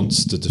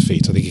response to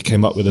defeat. I think he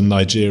came up with a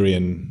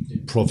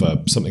Nigerian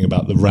proverb, something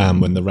about the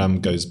ram. When the ram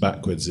goes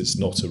backwards, it's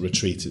not a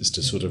retreat, it's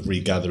to sort of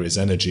regather his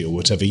energy or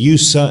whatever. You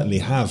certainly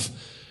have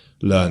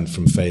learned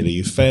from failure.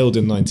 You failed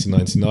in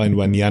 1999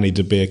 when Yanni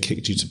De Beer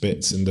kicked you to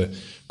bits in the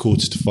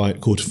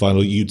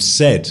quarterfinal. You'd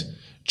said,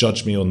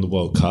 judge me on the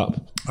World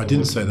Cup. I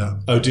didn't say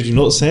that. Oh, did you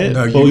not say it?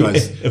 No,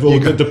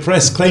 the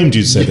press claimed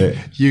you said it.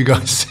 You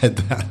guys said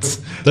that.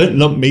 Don't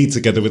lump me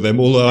together with them,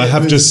 although I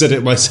have just said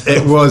it myself.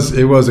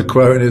 It was a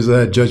quote, and it was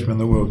their judgment on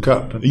the World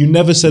Cup. You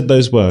never said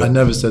those words? I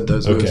never said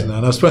those words, no.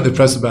 And I spoke to the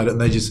press about it,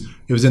 and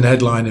it was in a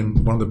headline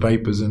in one of the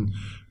papers, and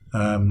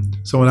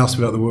someone asked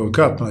me about the World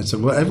Cup, and I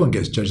said, well, everyone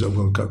gets judged at the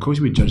World Cup. Of course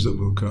you'll be judged at the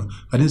World Cup.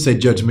 I didn't say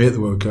judge me at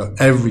the World Cup.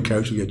 Every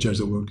coach will get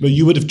judged at the World Cup. But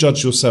you would have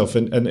judged yourself,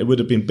 and it would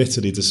have been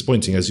bitterly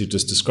disappointing, as you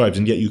just described,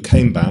 and yet you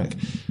came back,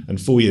 and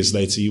 4 years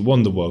later you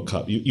won the World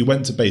Cup. You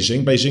went to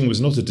Beijing. Beijing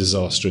was not a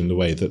disaster in the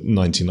way that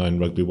 99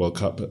 Rugby World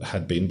Cup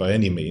had been by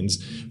any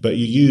means, but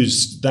you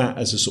used that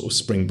as a sort of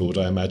springboard,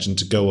 I imagine,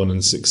 to go on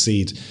and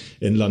succeed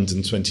in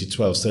London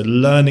 2012. So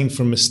learning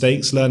from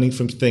mistakes, learning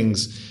from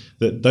things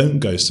that don't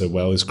go so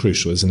well is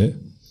crucial, isn't it?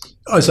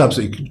 Oh, it's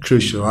absolutely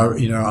crucial.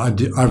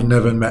 I've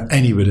never met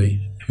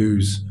anybody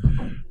who's,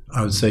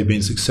 I would say,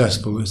 been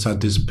successful. It's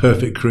had this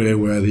perfect career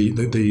where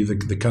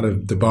the kind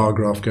of the bar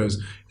graph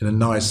goes in a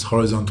nice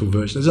horizontal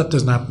version. That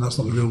doesn't happen. That's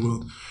not the real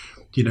world.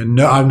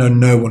 I've known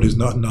no one who's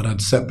not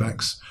had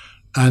setbacks,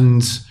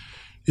 and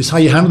it's how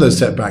you handle those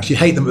setbacks. You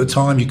hate them at the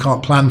time. You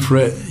can't plan for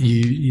it.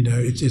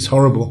 It's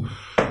horrible,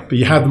 but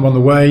you have them on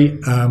the way.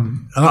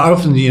 And I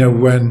often,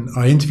 when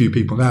I interview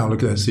people now,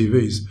 look at their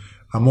CVs.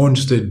 I'm more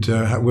interested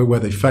where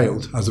they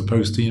failed, as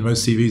opposed to,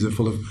 most CVs are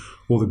full of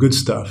all the good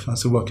stuff. I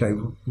said, well, okay,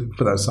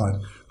 put that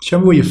aside. Show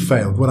me where you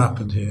failed. What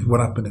happened here? What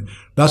happened here?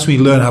 That's when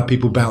you learn how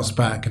people bounce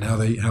back and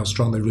how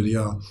strong they really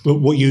are. Well,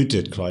 what you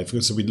did, Clive,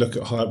 so we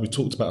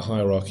talked about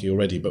hierarchy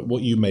already, but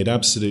what you made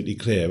absolutely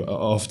clear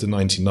after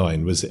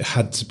 99 was it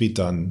had to be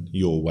done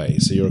your way.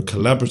 So you're a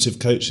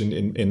collaborative coach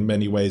in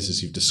many ways,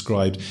 as you've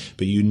described,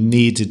 but you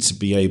needed to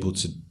be able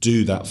to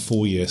do that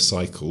 4-year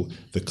cycle,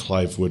 the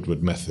Clive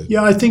Woodward method.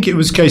 Yeah, I think it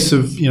was a case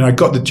of, I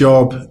got the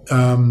job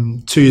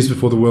 2 years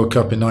before the World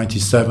Cup in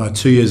 97. I had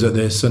 2 years at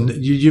this, and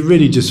you're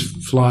really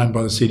just flying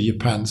by the seat of your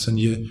pants. And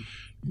you're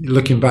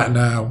looking back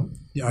now,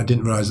 I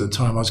didn't realise at the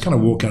time, I was kind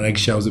of walking on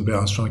eggshells a bit.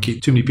 I was trying to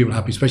keep too many people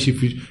happy, especially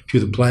if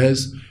you're the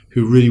players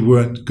who really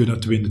weren't good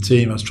enough to be in the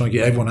team. I was trying to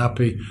get everyone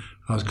happy.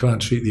 I was trying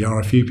to treat the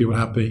RFU people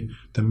happy,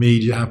 the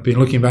media happy. And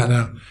looking back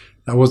now,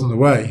 that wasn't the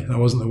way.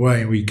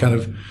 And we kind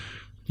of,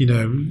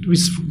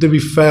 did we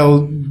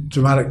fail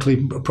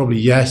dramatically? Probably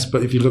yes.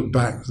 But if you look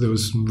back, there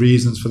was some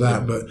reasons for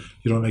that. But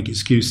you don't make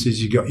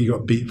excuses. You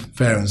got beat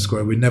fair and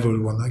square. We never would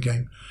have won that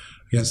game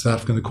against South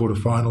Africa in the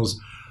quarterfinals.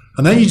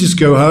 And then you just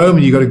go home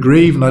and you got to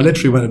grieve. And I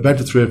literally went to bed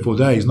for 3 or 4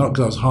 days, not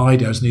because I was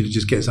hiding. I just needed to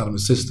just get this out of my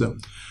system.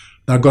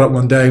 And I got up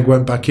one day,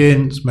 went back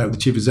in, met with the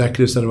chief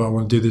executive, said, I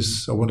want to do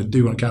this. I want to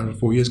do on camera for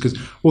 4 years, because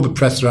all the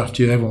press are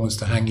after you. Everyone wants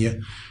to hang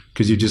you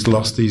because you've just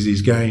lost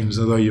these games,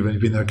 although you've only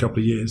been there a couple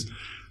of years.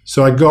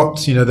 So I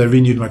got, they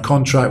renewed my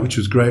contract, which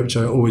was great, which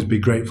I'll always be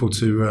grateful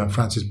to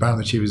Francis Barron,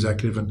 the chief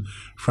executive, and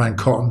Frank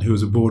Cotton, who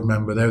was a board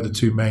member. They were the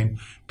two main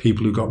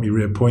people who got me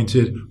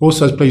reappointed.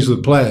 Also, I was pleased with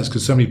the players,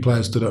 because so many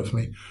players stood up for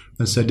me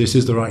and said, this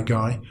is the right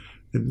guy.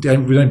 We'd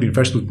only been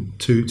professional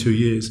 2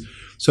 years.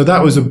 So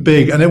that was a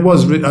big, and it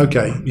was,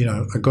 okay,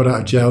 I got out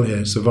of jail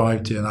here,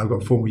 survived here, and I've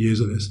got 4 more years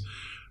of this.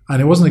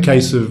 And it wasn't a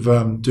case of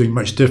doing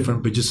much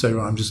different, but just say,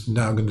 right, I'm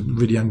going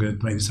to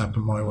make this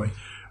happen my way.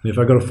 And if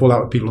I got to fall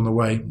out with people on the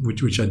way,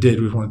 which I did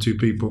with 1 or 2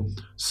 people,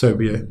 so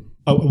be it.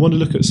 I want to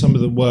look at some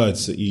of the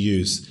words that you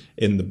use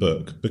in the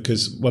book,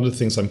 because one of the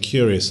things I'm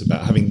curious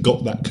about, having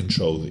got that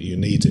control that you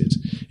needed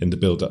in the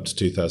build-up to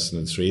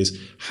 2003, is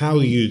how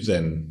you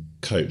then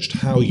coached,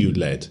 how you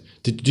led.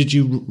 Did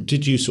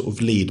you sort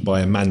of lead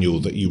by a manual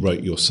that you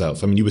wrote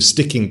yourself? I mean, you were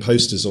sticking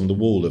posters on the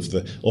wall of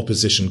the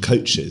opposition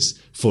coaches,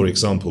 for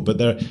example, but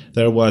there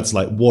are words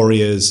like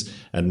warriors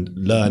and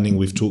learning.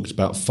 We've talked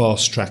about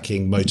fast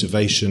tracking,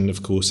 motivation,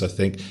 of course. I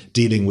think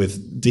dealing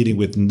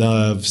with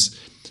nerves,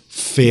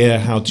 fear.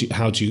 How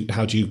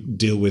do you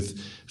deal with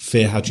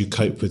fear? How do you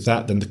cope with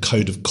that? Then the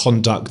code of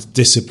conduct,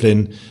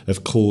 discipline,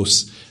 of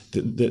course.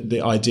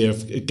 The idea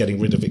of getting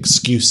rid of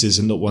excuses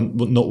and not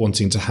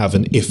wanting to have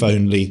an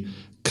if-only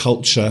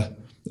culture,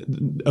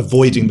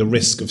 avoiding the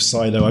risk of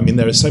silo. I mean,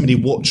 there are so many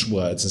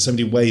watchwords and so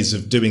many ways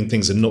of doing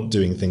things and not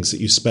doing things that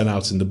you spell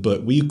out in the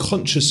book. Were you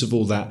conscious of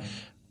all that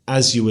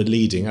as you were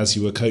leading, as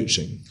you were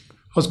coaching?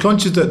 I was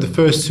conscious that the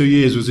first 2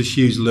 years was a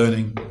huge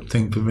learning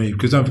thing for me,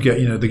 because don't forget,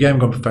 the game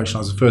gone professional.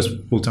 I was the first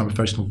full-time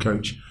professional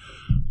coach.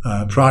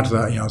 Prior to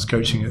that, I was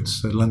coaching at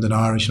London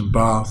Irish and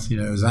Bath,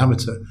 as an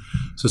amateur.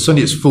 So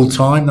suddenly it's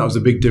full-time. That was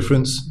a big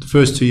difference. The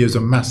first 2 years,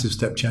 a massive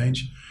step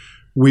change.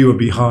 We were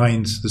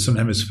behind the Southern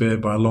Hemisphere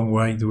by a long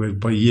way. We were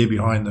by a year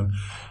behind them.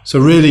 So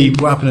really,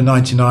 what happened in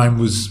 '99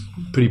 was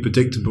pretty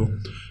predictable.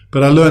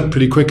 But I learned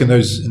pretty quick in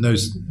those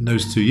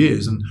 2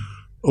 years, and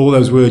all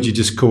those words you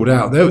just called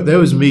out. There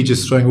was me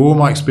just throwing all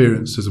my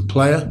experience as a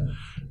player,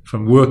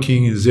 from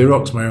working in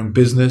Xerox, my own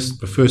business,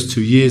 the first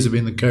 2 years of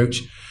being the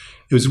coach.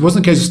 It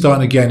wasn't a case of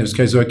starting again. It was a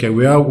case of, okay,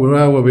 we're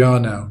where we are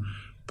now.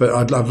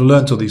 But I've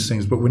learned all these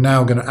things. But we're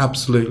now going to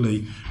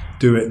absolutely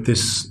do it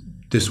this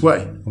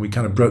way. And we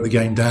kind of broke the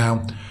game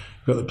down.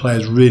 We got the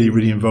players really,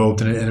 really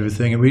involved in it and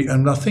everything.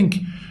 And I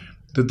think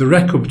that the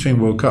record between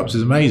World Cups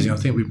is amazing.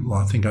 We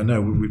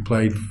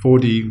played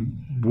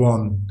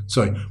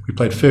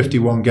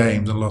 51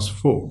 games and lost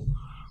 4.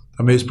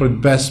 I mean, it's probably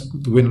the best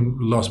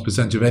win-loss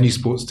percentage of any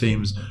sports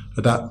teams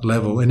at that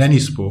level in any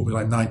sport, with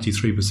like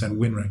 93%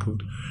 win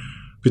record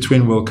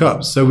between World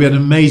Cups. So we had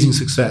amazing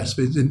success.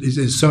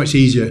 It's so much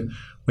easier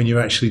when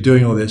you're actually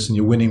doing all this and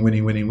you're winning.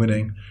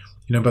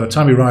 By the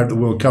time we arrived at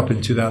the World Cup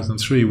in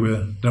 2003,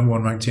 we're number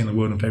 1 ranked team in the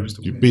world and favourites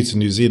to win. You beat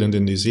New Zealand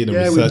in New Zealand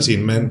with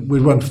 13 men.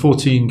 We'd won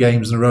 14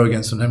 games in a row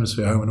against the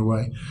Hemisphere, home and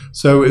away.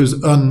 So it was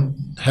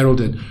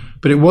unheralded.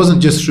 But it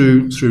wasn't just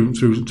through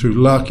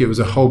luck. It was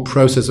a whole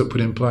process that put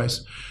in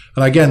place.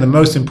 And again, the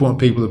most important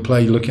people to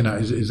play looking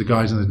at is the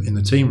guys in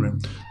the team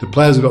room. The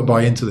players have got to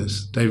buy into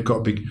this. They've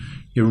got to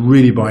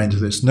really buy into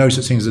this. No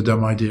such thing as a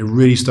dumb idea.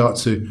 Really start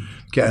to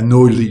get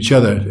annoyed with each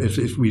other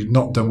if we've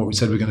not done what we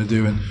said we're going to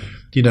do, and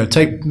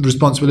take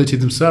responsibility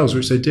themselves,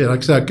 which they did. Like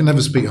I said, I can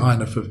never speak high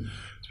enough of,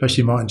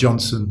 especially Martin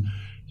Johnson.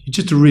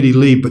 Just to really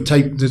lead, but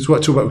that's what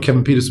I talked about with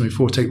Kevin Peterson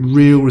before. Take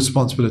real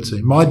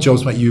responsibility. My job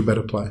is to make you a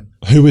better player.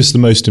 Who is the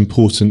most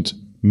important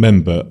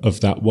member of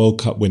that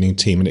World Cup winning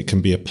team? And it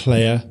can be a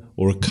player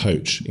or a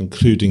coach,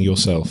 including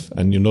yourself.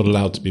 And you're not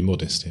allowed to be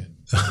modest here.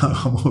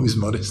 I'm always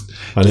modest.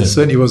 It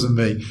certainly wasn't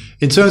me.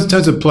 In terms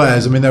of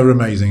players, I mean, they were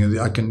amazing.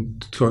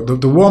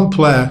 The one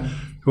player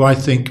who I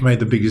think made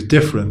the biggest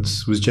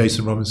difference was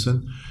Jason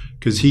Robinson,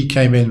 because he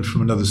came in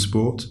from another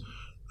sport.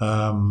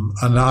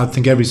 And I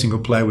think every single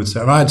player would say,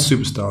 I had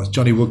superstars.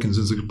 Johnny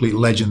Wilkinson's a complete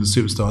legend and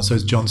superstar. So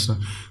is Johnson,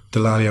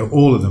 Delalio,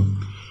 all of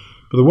them.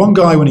 But the one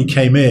guy, when he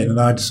came in,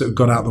 and I'd sort of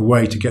gone out of the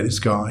way to get this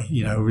guy,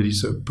 really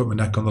sort of put my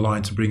neck on the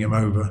line to bring him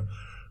over.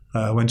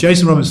 When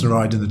Jason Robinson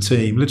arrived in the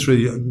team,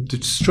 literally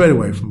straight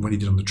away from what he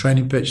did on the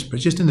training pitch,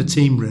 but just in the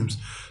team rooms,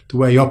 the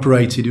way he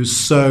operated, he was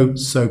so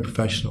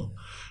professional.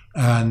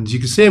 And you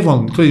can see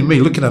everyone, including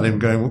me, looking at him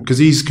going, because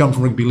he's come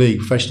from rugby league,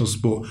 professional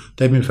sport.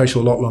 They've been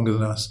professional a lot longer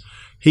than us.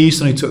 He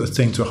suddenly took the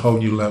thing to a whole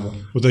new level.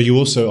 Although you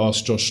also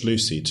asked Josh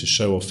Lucy to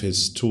show off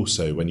his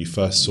torso when you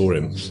first saw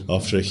him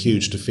after a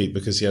huge defeat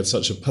because he had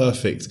such a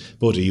perfect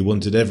body. You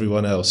wanted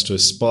everyone else to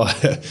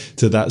aspire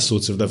to that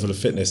sort of level of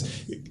fitness.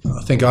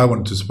 I think I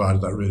wanted to aspire to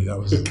that, really. That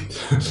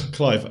was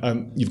Clive,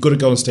 you've got to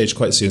go on stage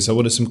quite soon, so I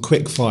wanted some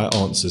quick fire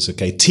answers.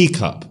 Okay,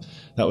 teacup.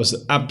 That was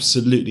an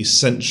absolutely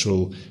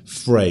central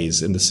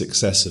phrase in the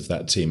success of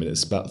that team, and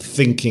it's about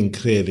thinking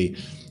clearly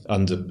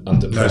under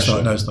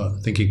pressure. No, it's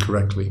not. Thinking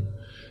correctly.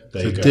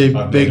 There There's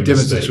a big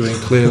difference between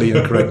clearly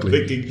and correctly.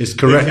 It's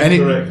correct.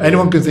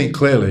 Anyone can think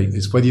clearly.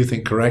 It's whether you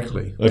think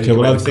correctly. Okay,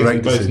 well, I'm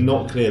thinking both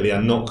not clearly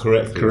and not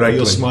correctly. Correctly.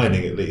 You're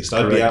smiling at least.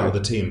 I'd be out of the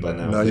team by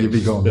now. No, you'd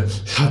be gone.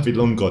 I'd be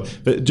long gone.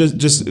 But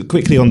just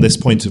quickly on this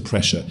point of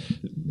pressure.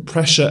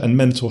 Pressure and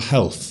mental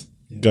health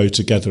go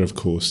together, of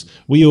course.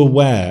 Were you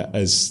aware,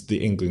 as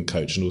the England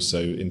coach and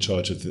also in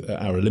charge of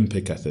our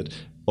Olympic effort,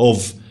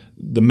 of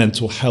the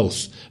mental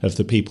health of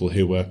the people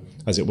who were,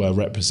 as it were,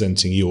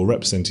 representing you or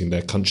representing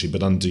their country,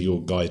 but under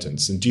your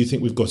guidance? And do you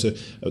think we've got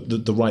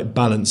the right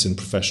balance in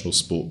professional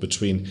sport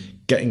between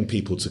getting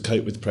people to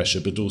cope with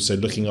pressure, but also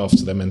looking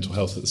after their mental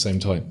health at the same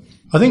time?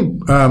 I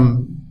think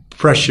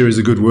pressure is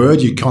a good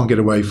word. You can't get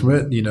away from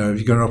it. You know, if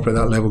you're going to operate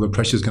at that level, the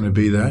pressure is going to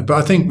be there. But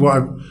I think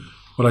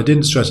what I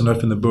didn't stress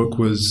enough in the book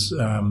was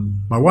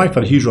my wife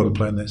had a huge role to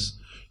play in this,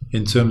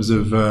 in terms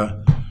of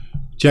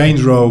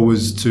Jane's role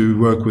was to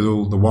work with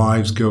all the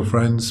wives,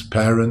 girlfriends,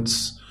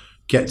 parents,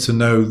 get to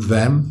know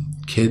them,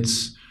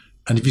 kids.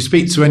 And if you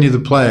speak to any of the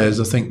players,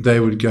 I think they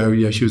would go,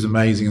 yeah, she was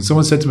amazing. And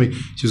someone said to me,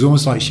 she was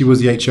almost like she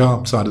was the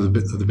HR side of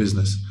the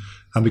business.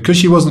 And because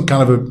she wasn't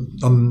kind of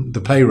on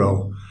the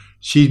payroll,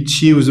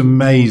 she was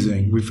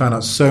amazing. We found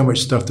out so much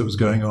stuff that was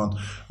going on.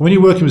 And when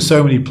you're working with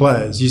so many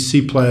players, you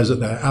see players at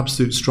their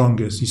absolute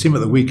strongest. You see them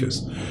at the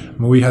weakest. I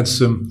mean, we had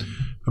some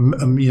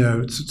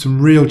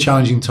real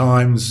challenging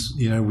times,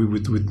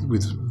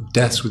 with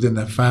deaths within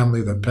their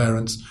family, their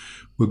parents.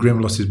 Will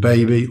Grimm lost his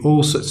baby.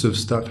 All sorts of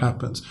stuff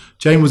happens.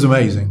 Jane was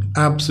amazing,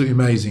 absolutely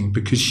amazing,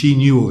 because she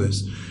knew all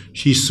this.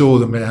 She saw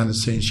them behind the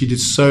scenes. She did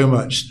so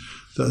much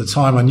that at the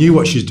time I knew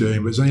what she was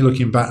doing, but it's only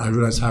looking back I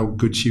realised how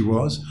good she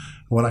was and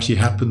what actually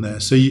happened there.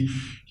 So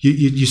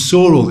you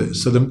saw all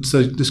this. So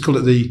let's call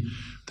it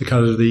the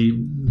kind of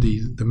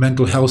the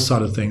mental health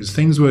side of things.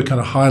 Things were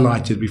kind of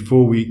highlighted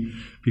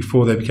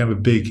before they became a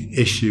big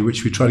issue,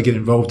 which we try to get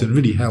involved in and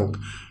really help.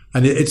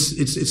 And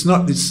it's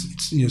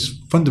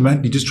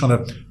fundamentally just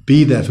trying to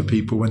be there for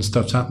people when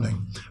stuff's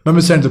happening. I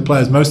remember saying to the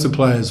players, most of the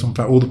players, in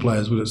fact all the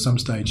players, would at some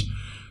stage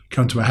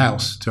come to a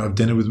house to have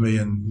dinner with me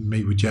and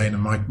meet with Jane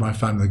and my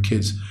family, the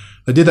kids.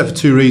 They did that for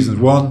two reasons.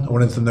 One, I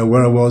wanted them to know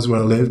where I was, where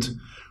I lived.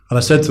 And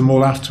I said to them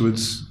all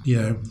afterwards,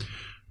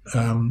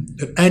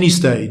 at any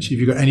stage, if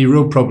you've got any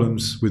real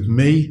problems with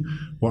me,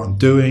 what I'm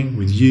doing,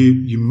 with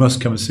you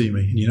must come and see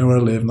me. And you know where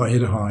I live, I'm not here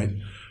to hide.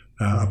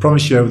 I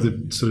promise you, over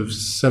the sort of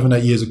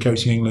 7-8 years of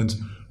coaching England,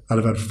 I'd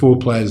have had 4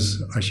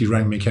 players actually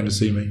rang me and came to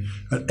see me.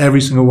 And every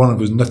single one of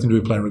them was nothing to do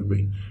with playing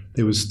rugby.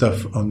 There was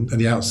stuff on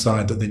the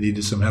outside that they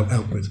needed some help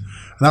with.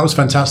 And that was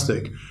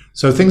fantastic.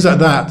 So things like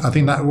that, I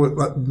think that,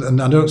 and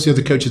I don't see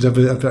other coaches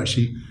ever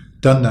actually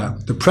done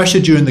that. The pressure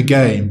during the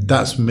game,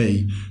 that's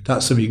me.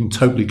 That's something you can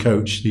totally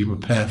coach, you can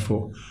prepare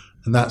for.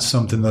 And that's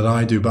something that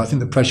I do. But I think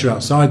the pressure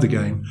outside the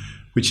game,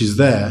 which is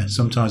there,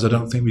 sometimes I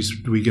don't think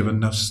we give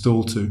enough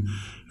stall to,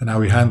 and how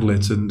we handle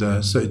it.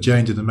 And so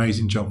Jane did an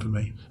amazing job for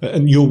me.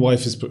 And your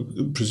wife is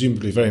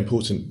presumably very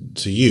important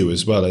to you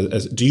as well.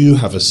 Do you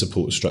have a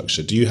support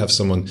structure? Do you have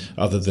someone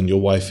other than your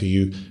wife who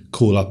you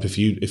call up if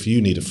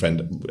you need a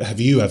friend?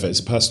 Have you ever, it's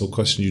a personal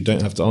question, you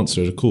don't have to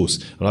answer it, of course,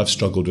 and I've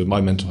struggled with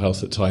my mental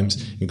health at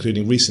times,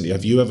 including recently.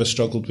 Have you ever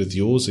struggled with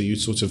yours? Are you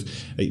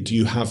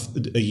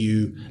are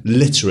you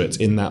literate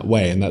in that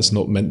way? And that's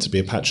not meant to be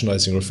a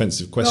patronising or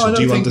offensive question. No,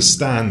 do you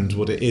understand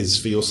what it is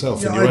for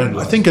yourself in your own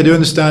life? I think I do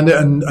understand it,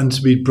 and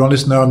to be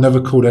honest, no, I've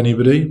never called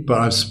anybody, but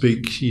I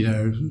speak,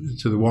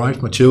 to the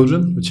wife, my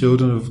children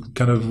have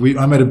kind of,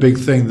 I made a big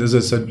thing, as I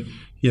said,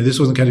 this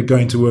wasn't kind of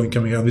going to work and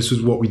coming home, this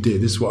was what we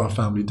did, this is what our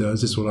family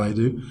does, this is what I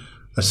do.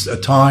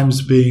 At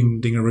times,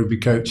 being a rugby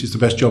coach is the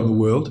best job in the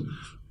world,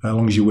 as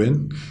long as you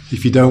win.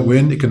 If you don't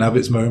win, it can have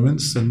its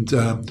moments, and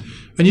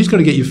you just got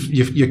to get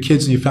your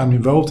kids and your family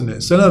involved in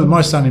it. So no,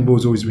 my standing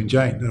board's always been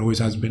Jane, and always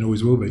has been,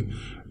 always will be.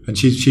 And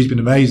she's been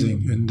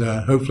amazing, and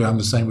hopefully I'm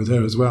the same with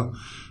her as well.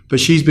 But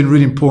she's been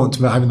really important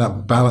to having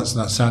that balance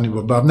and that sounding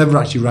board. But I've never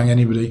actually rang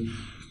anybody.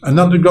 And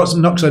not because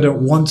I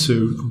don't want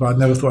to, but I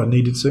never thought I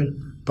needed to.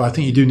 But I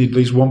think you do need at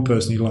least one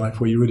person in your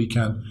life where you really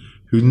can,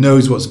 who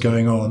knows what's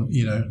going on,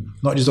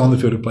 not just on the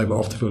field of play, but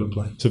off the field of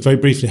play. So very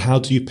briefly, how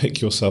do you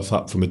pick yourself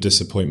up from a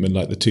disappointment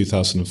like the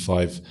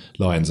 2005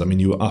 Lions? I mean,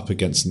 you were up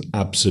against an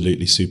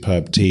absolutely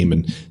superb team,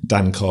 and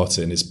Dan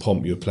Carter in his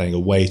pomp, you were playing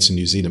away to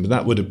New Zealand. But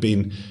that would have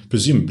been,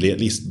 presumably, at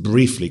least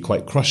briefly,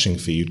 quite crushing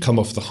for you. You'd come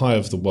off the high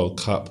of the World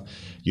Cup.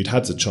 You'd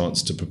had the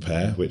chance to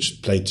prepare,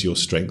 which played to your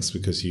strengths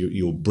because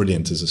you're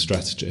brilliant as a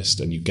strategist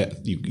and you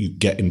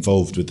get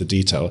involved with the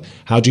detail.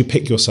 How do you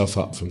pick yourself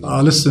up from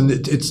that? Listen,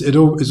 it's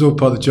all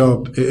part of the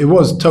job. It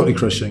was totally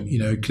crushing,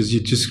 because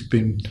you'd just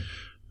been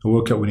a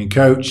World Cup winning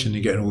coach, and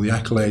you're getting all the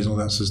accolades and all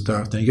that sort of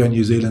stuff. Then you go to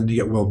New Zealand and you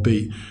get well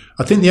beat.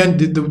 I think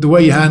the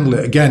way you handle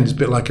it, again, it's a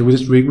bit like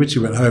Richie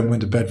went home,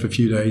 went to bed for a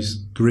few days,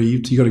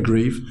 grieved. You got to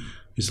grieve.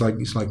 It's like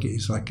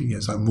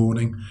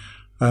mourning.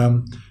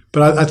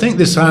 But I think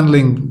this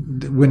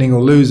handling, winning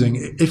or losing,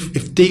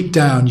 if deep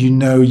down you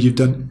know you've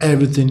done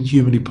everything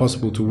humanly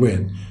possible to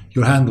win,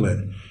 you'll handle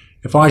it.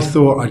 If I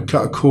thought I'd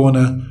cut a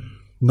corner,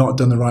 not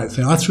done the right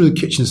thing, I threw the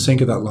kitchen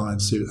sink at that line,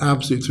 Sue.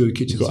 Absolutely threw the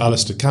kitchen sink. Got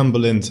Alistair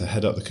Campbell in to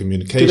head up the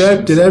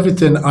communications. Did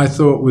everything I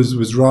thought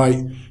was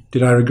right.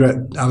 Did I regret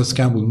Alistair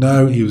Campbell?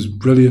 No, he was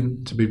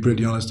brilliant, to be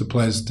brutally honest. The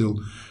players still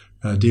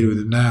deal with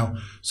it now.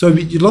 So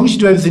as long as you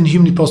do everything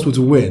humanly possible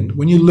to win,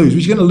 when you lose,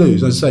 which you're going to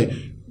lose, I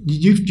say,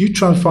 you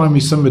try and find me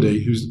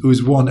somebody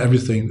who's won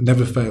everything,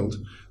 never failed.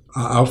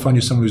 I'll find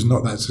you someone who's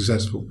not that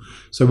successful.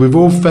 So we've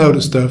all failed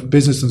at stuff,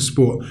 business and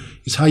sport.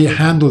 It's how you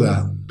handle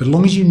that. But as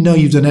long as you know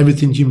you've done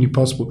everything humanly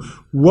possible,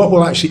 what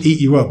will actually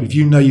eat you up if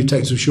you know you've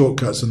taken some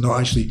shortcuts and not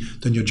actually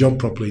done your job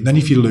properly? And then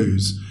if you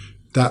lose,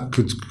 that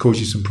could cause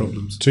you some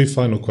problems. 2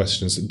 final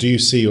questions. Do you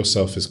see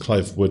yourself as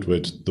Clive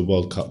Woodward, the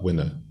World Cup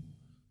winner?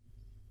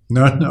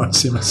 No, I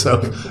see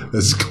myself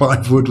as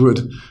Clive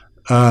Woodward,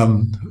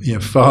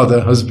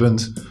 father,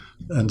 husband,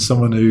 and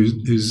someone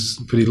who's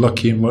pretty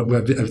lucky in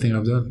everything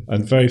I've done.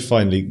 And very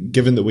finally,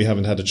 given that we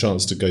haven't had a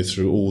chance to go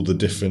through all the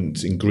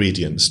different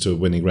ingredients to a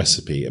winning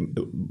recipe,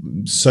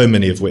 so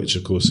many of which,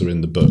 of course, are in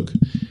the book,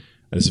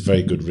 and it's a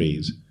very good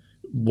read,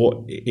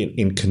 what,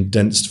 in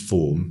condensed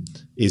form,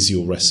 is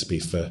your recipe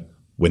for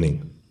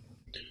winning?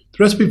 The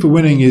recipe for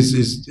winning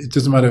is it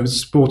doesn't matter if it's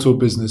sport or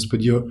business,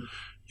 but you're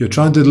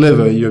trying to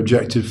deliver your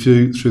objective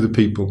through the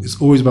people. It's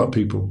always about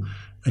people.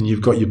 And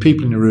you've got your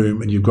people in the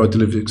room, and you've got to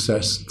deliver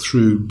success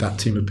through that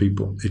team of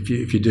people. If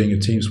you're doing a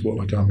team sport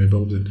like I'm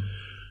involved in, and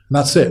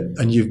that's it.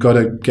 And you've got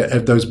to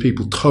get those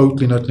people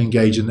totally and utterly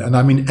engaged. And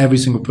I mean every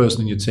single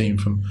person in your team,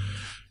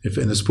 if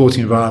in the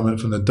sporting environment,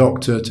 from the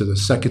doctor to the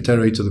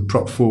secretary to the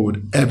prop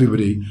forward,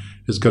 everybody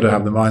has got to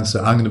have the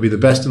mindset: I'm going to be the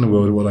best in the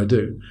world at what I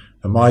do,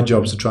 and my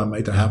job is to try and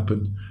make that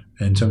happen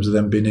in terms of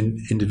them being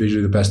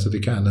individually the best that they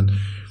can. And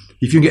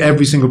if you can get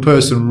every single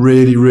person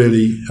really,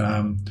 really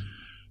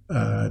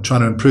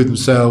trying to improve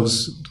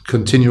themselves,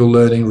 continual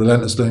learning,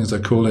 relentless learning as I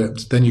call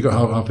it, then you've got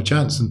half a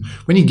chance. And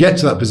when you get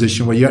to that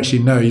position where you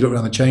actually know, you look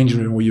around the changing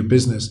room or your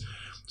business,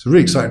 it's a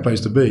really exciting place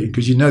to be,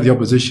 because you know the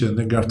opposition,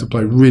 they're going to have to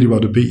play really well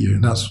to beat you.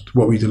 And that's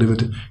what we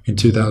delivered in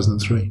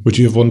 2003. Would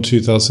you have won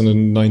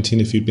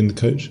 2019 if you'd been the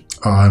coach?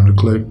 I haven't a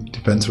clue.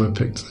 Depends who I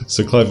picked.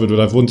 So Clive Woodward,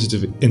 I've wanted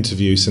to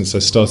interview since I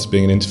started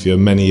being an interviewer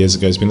many years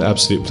ago. It's been an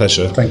absolute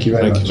pleasure. Thank you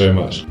very much. Thank you very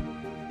much.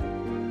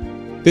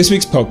 This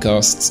week's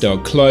podcast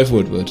starred Clive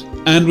Woodward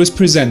and was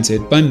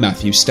presented by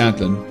Matthew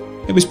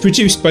Stadlen. It was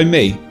produced by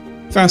me,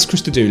 Vas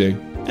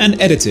Christodoulou, and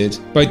edited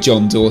by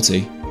John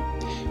Doughty.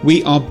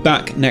 We are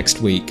back next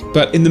week,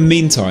 but in the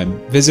meantime,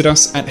 visit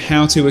us at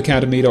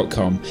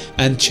howtoacademy.com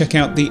and check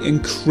out the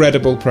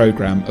incredible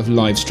programme of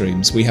live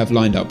streams we have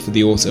lined up for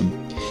the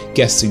autumn.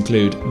 Guests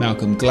include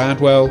Malcolm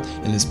Gladwell,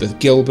 Elizabeth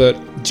Gilbert,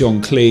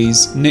 John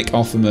Cleese, Nick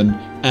Offerman,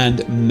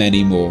 and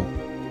many more.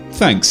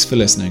 Thanks for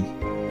listening.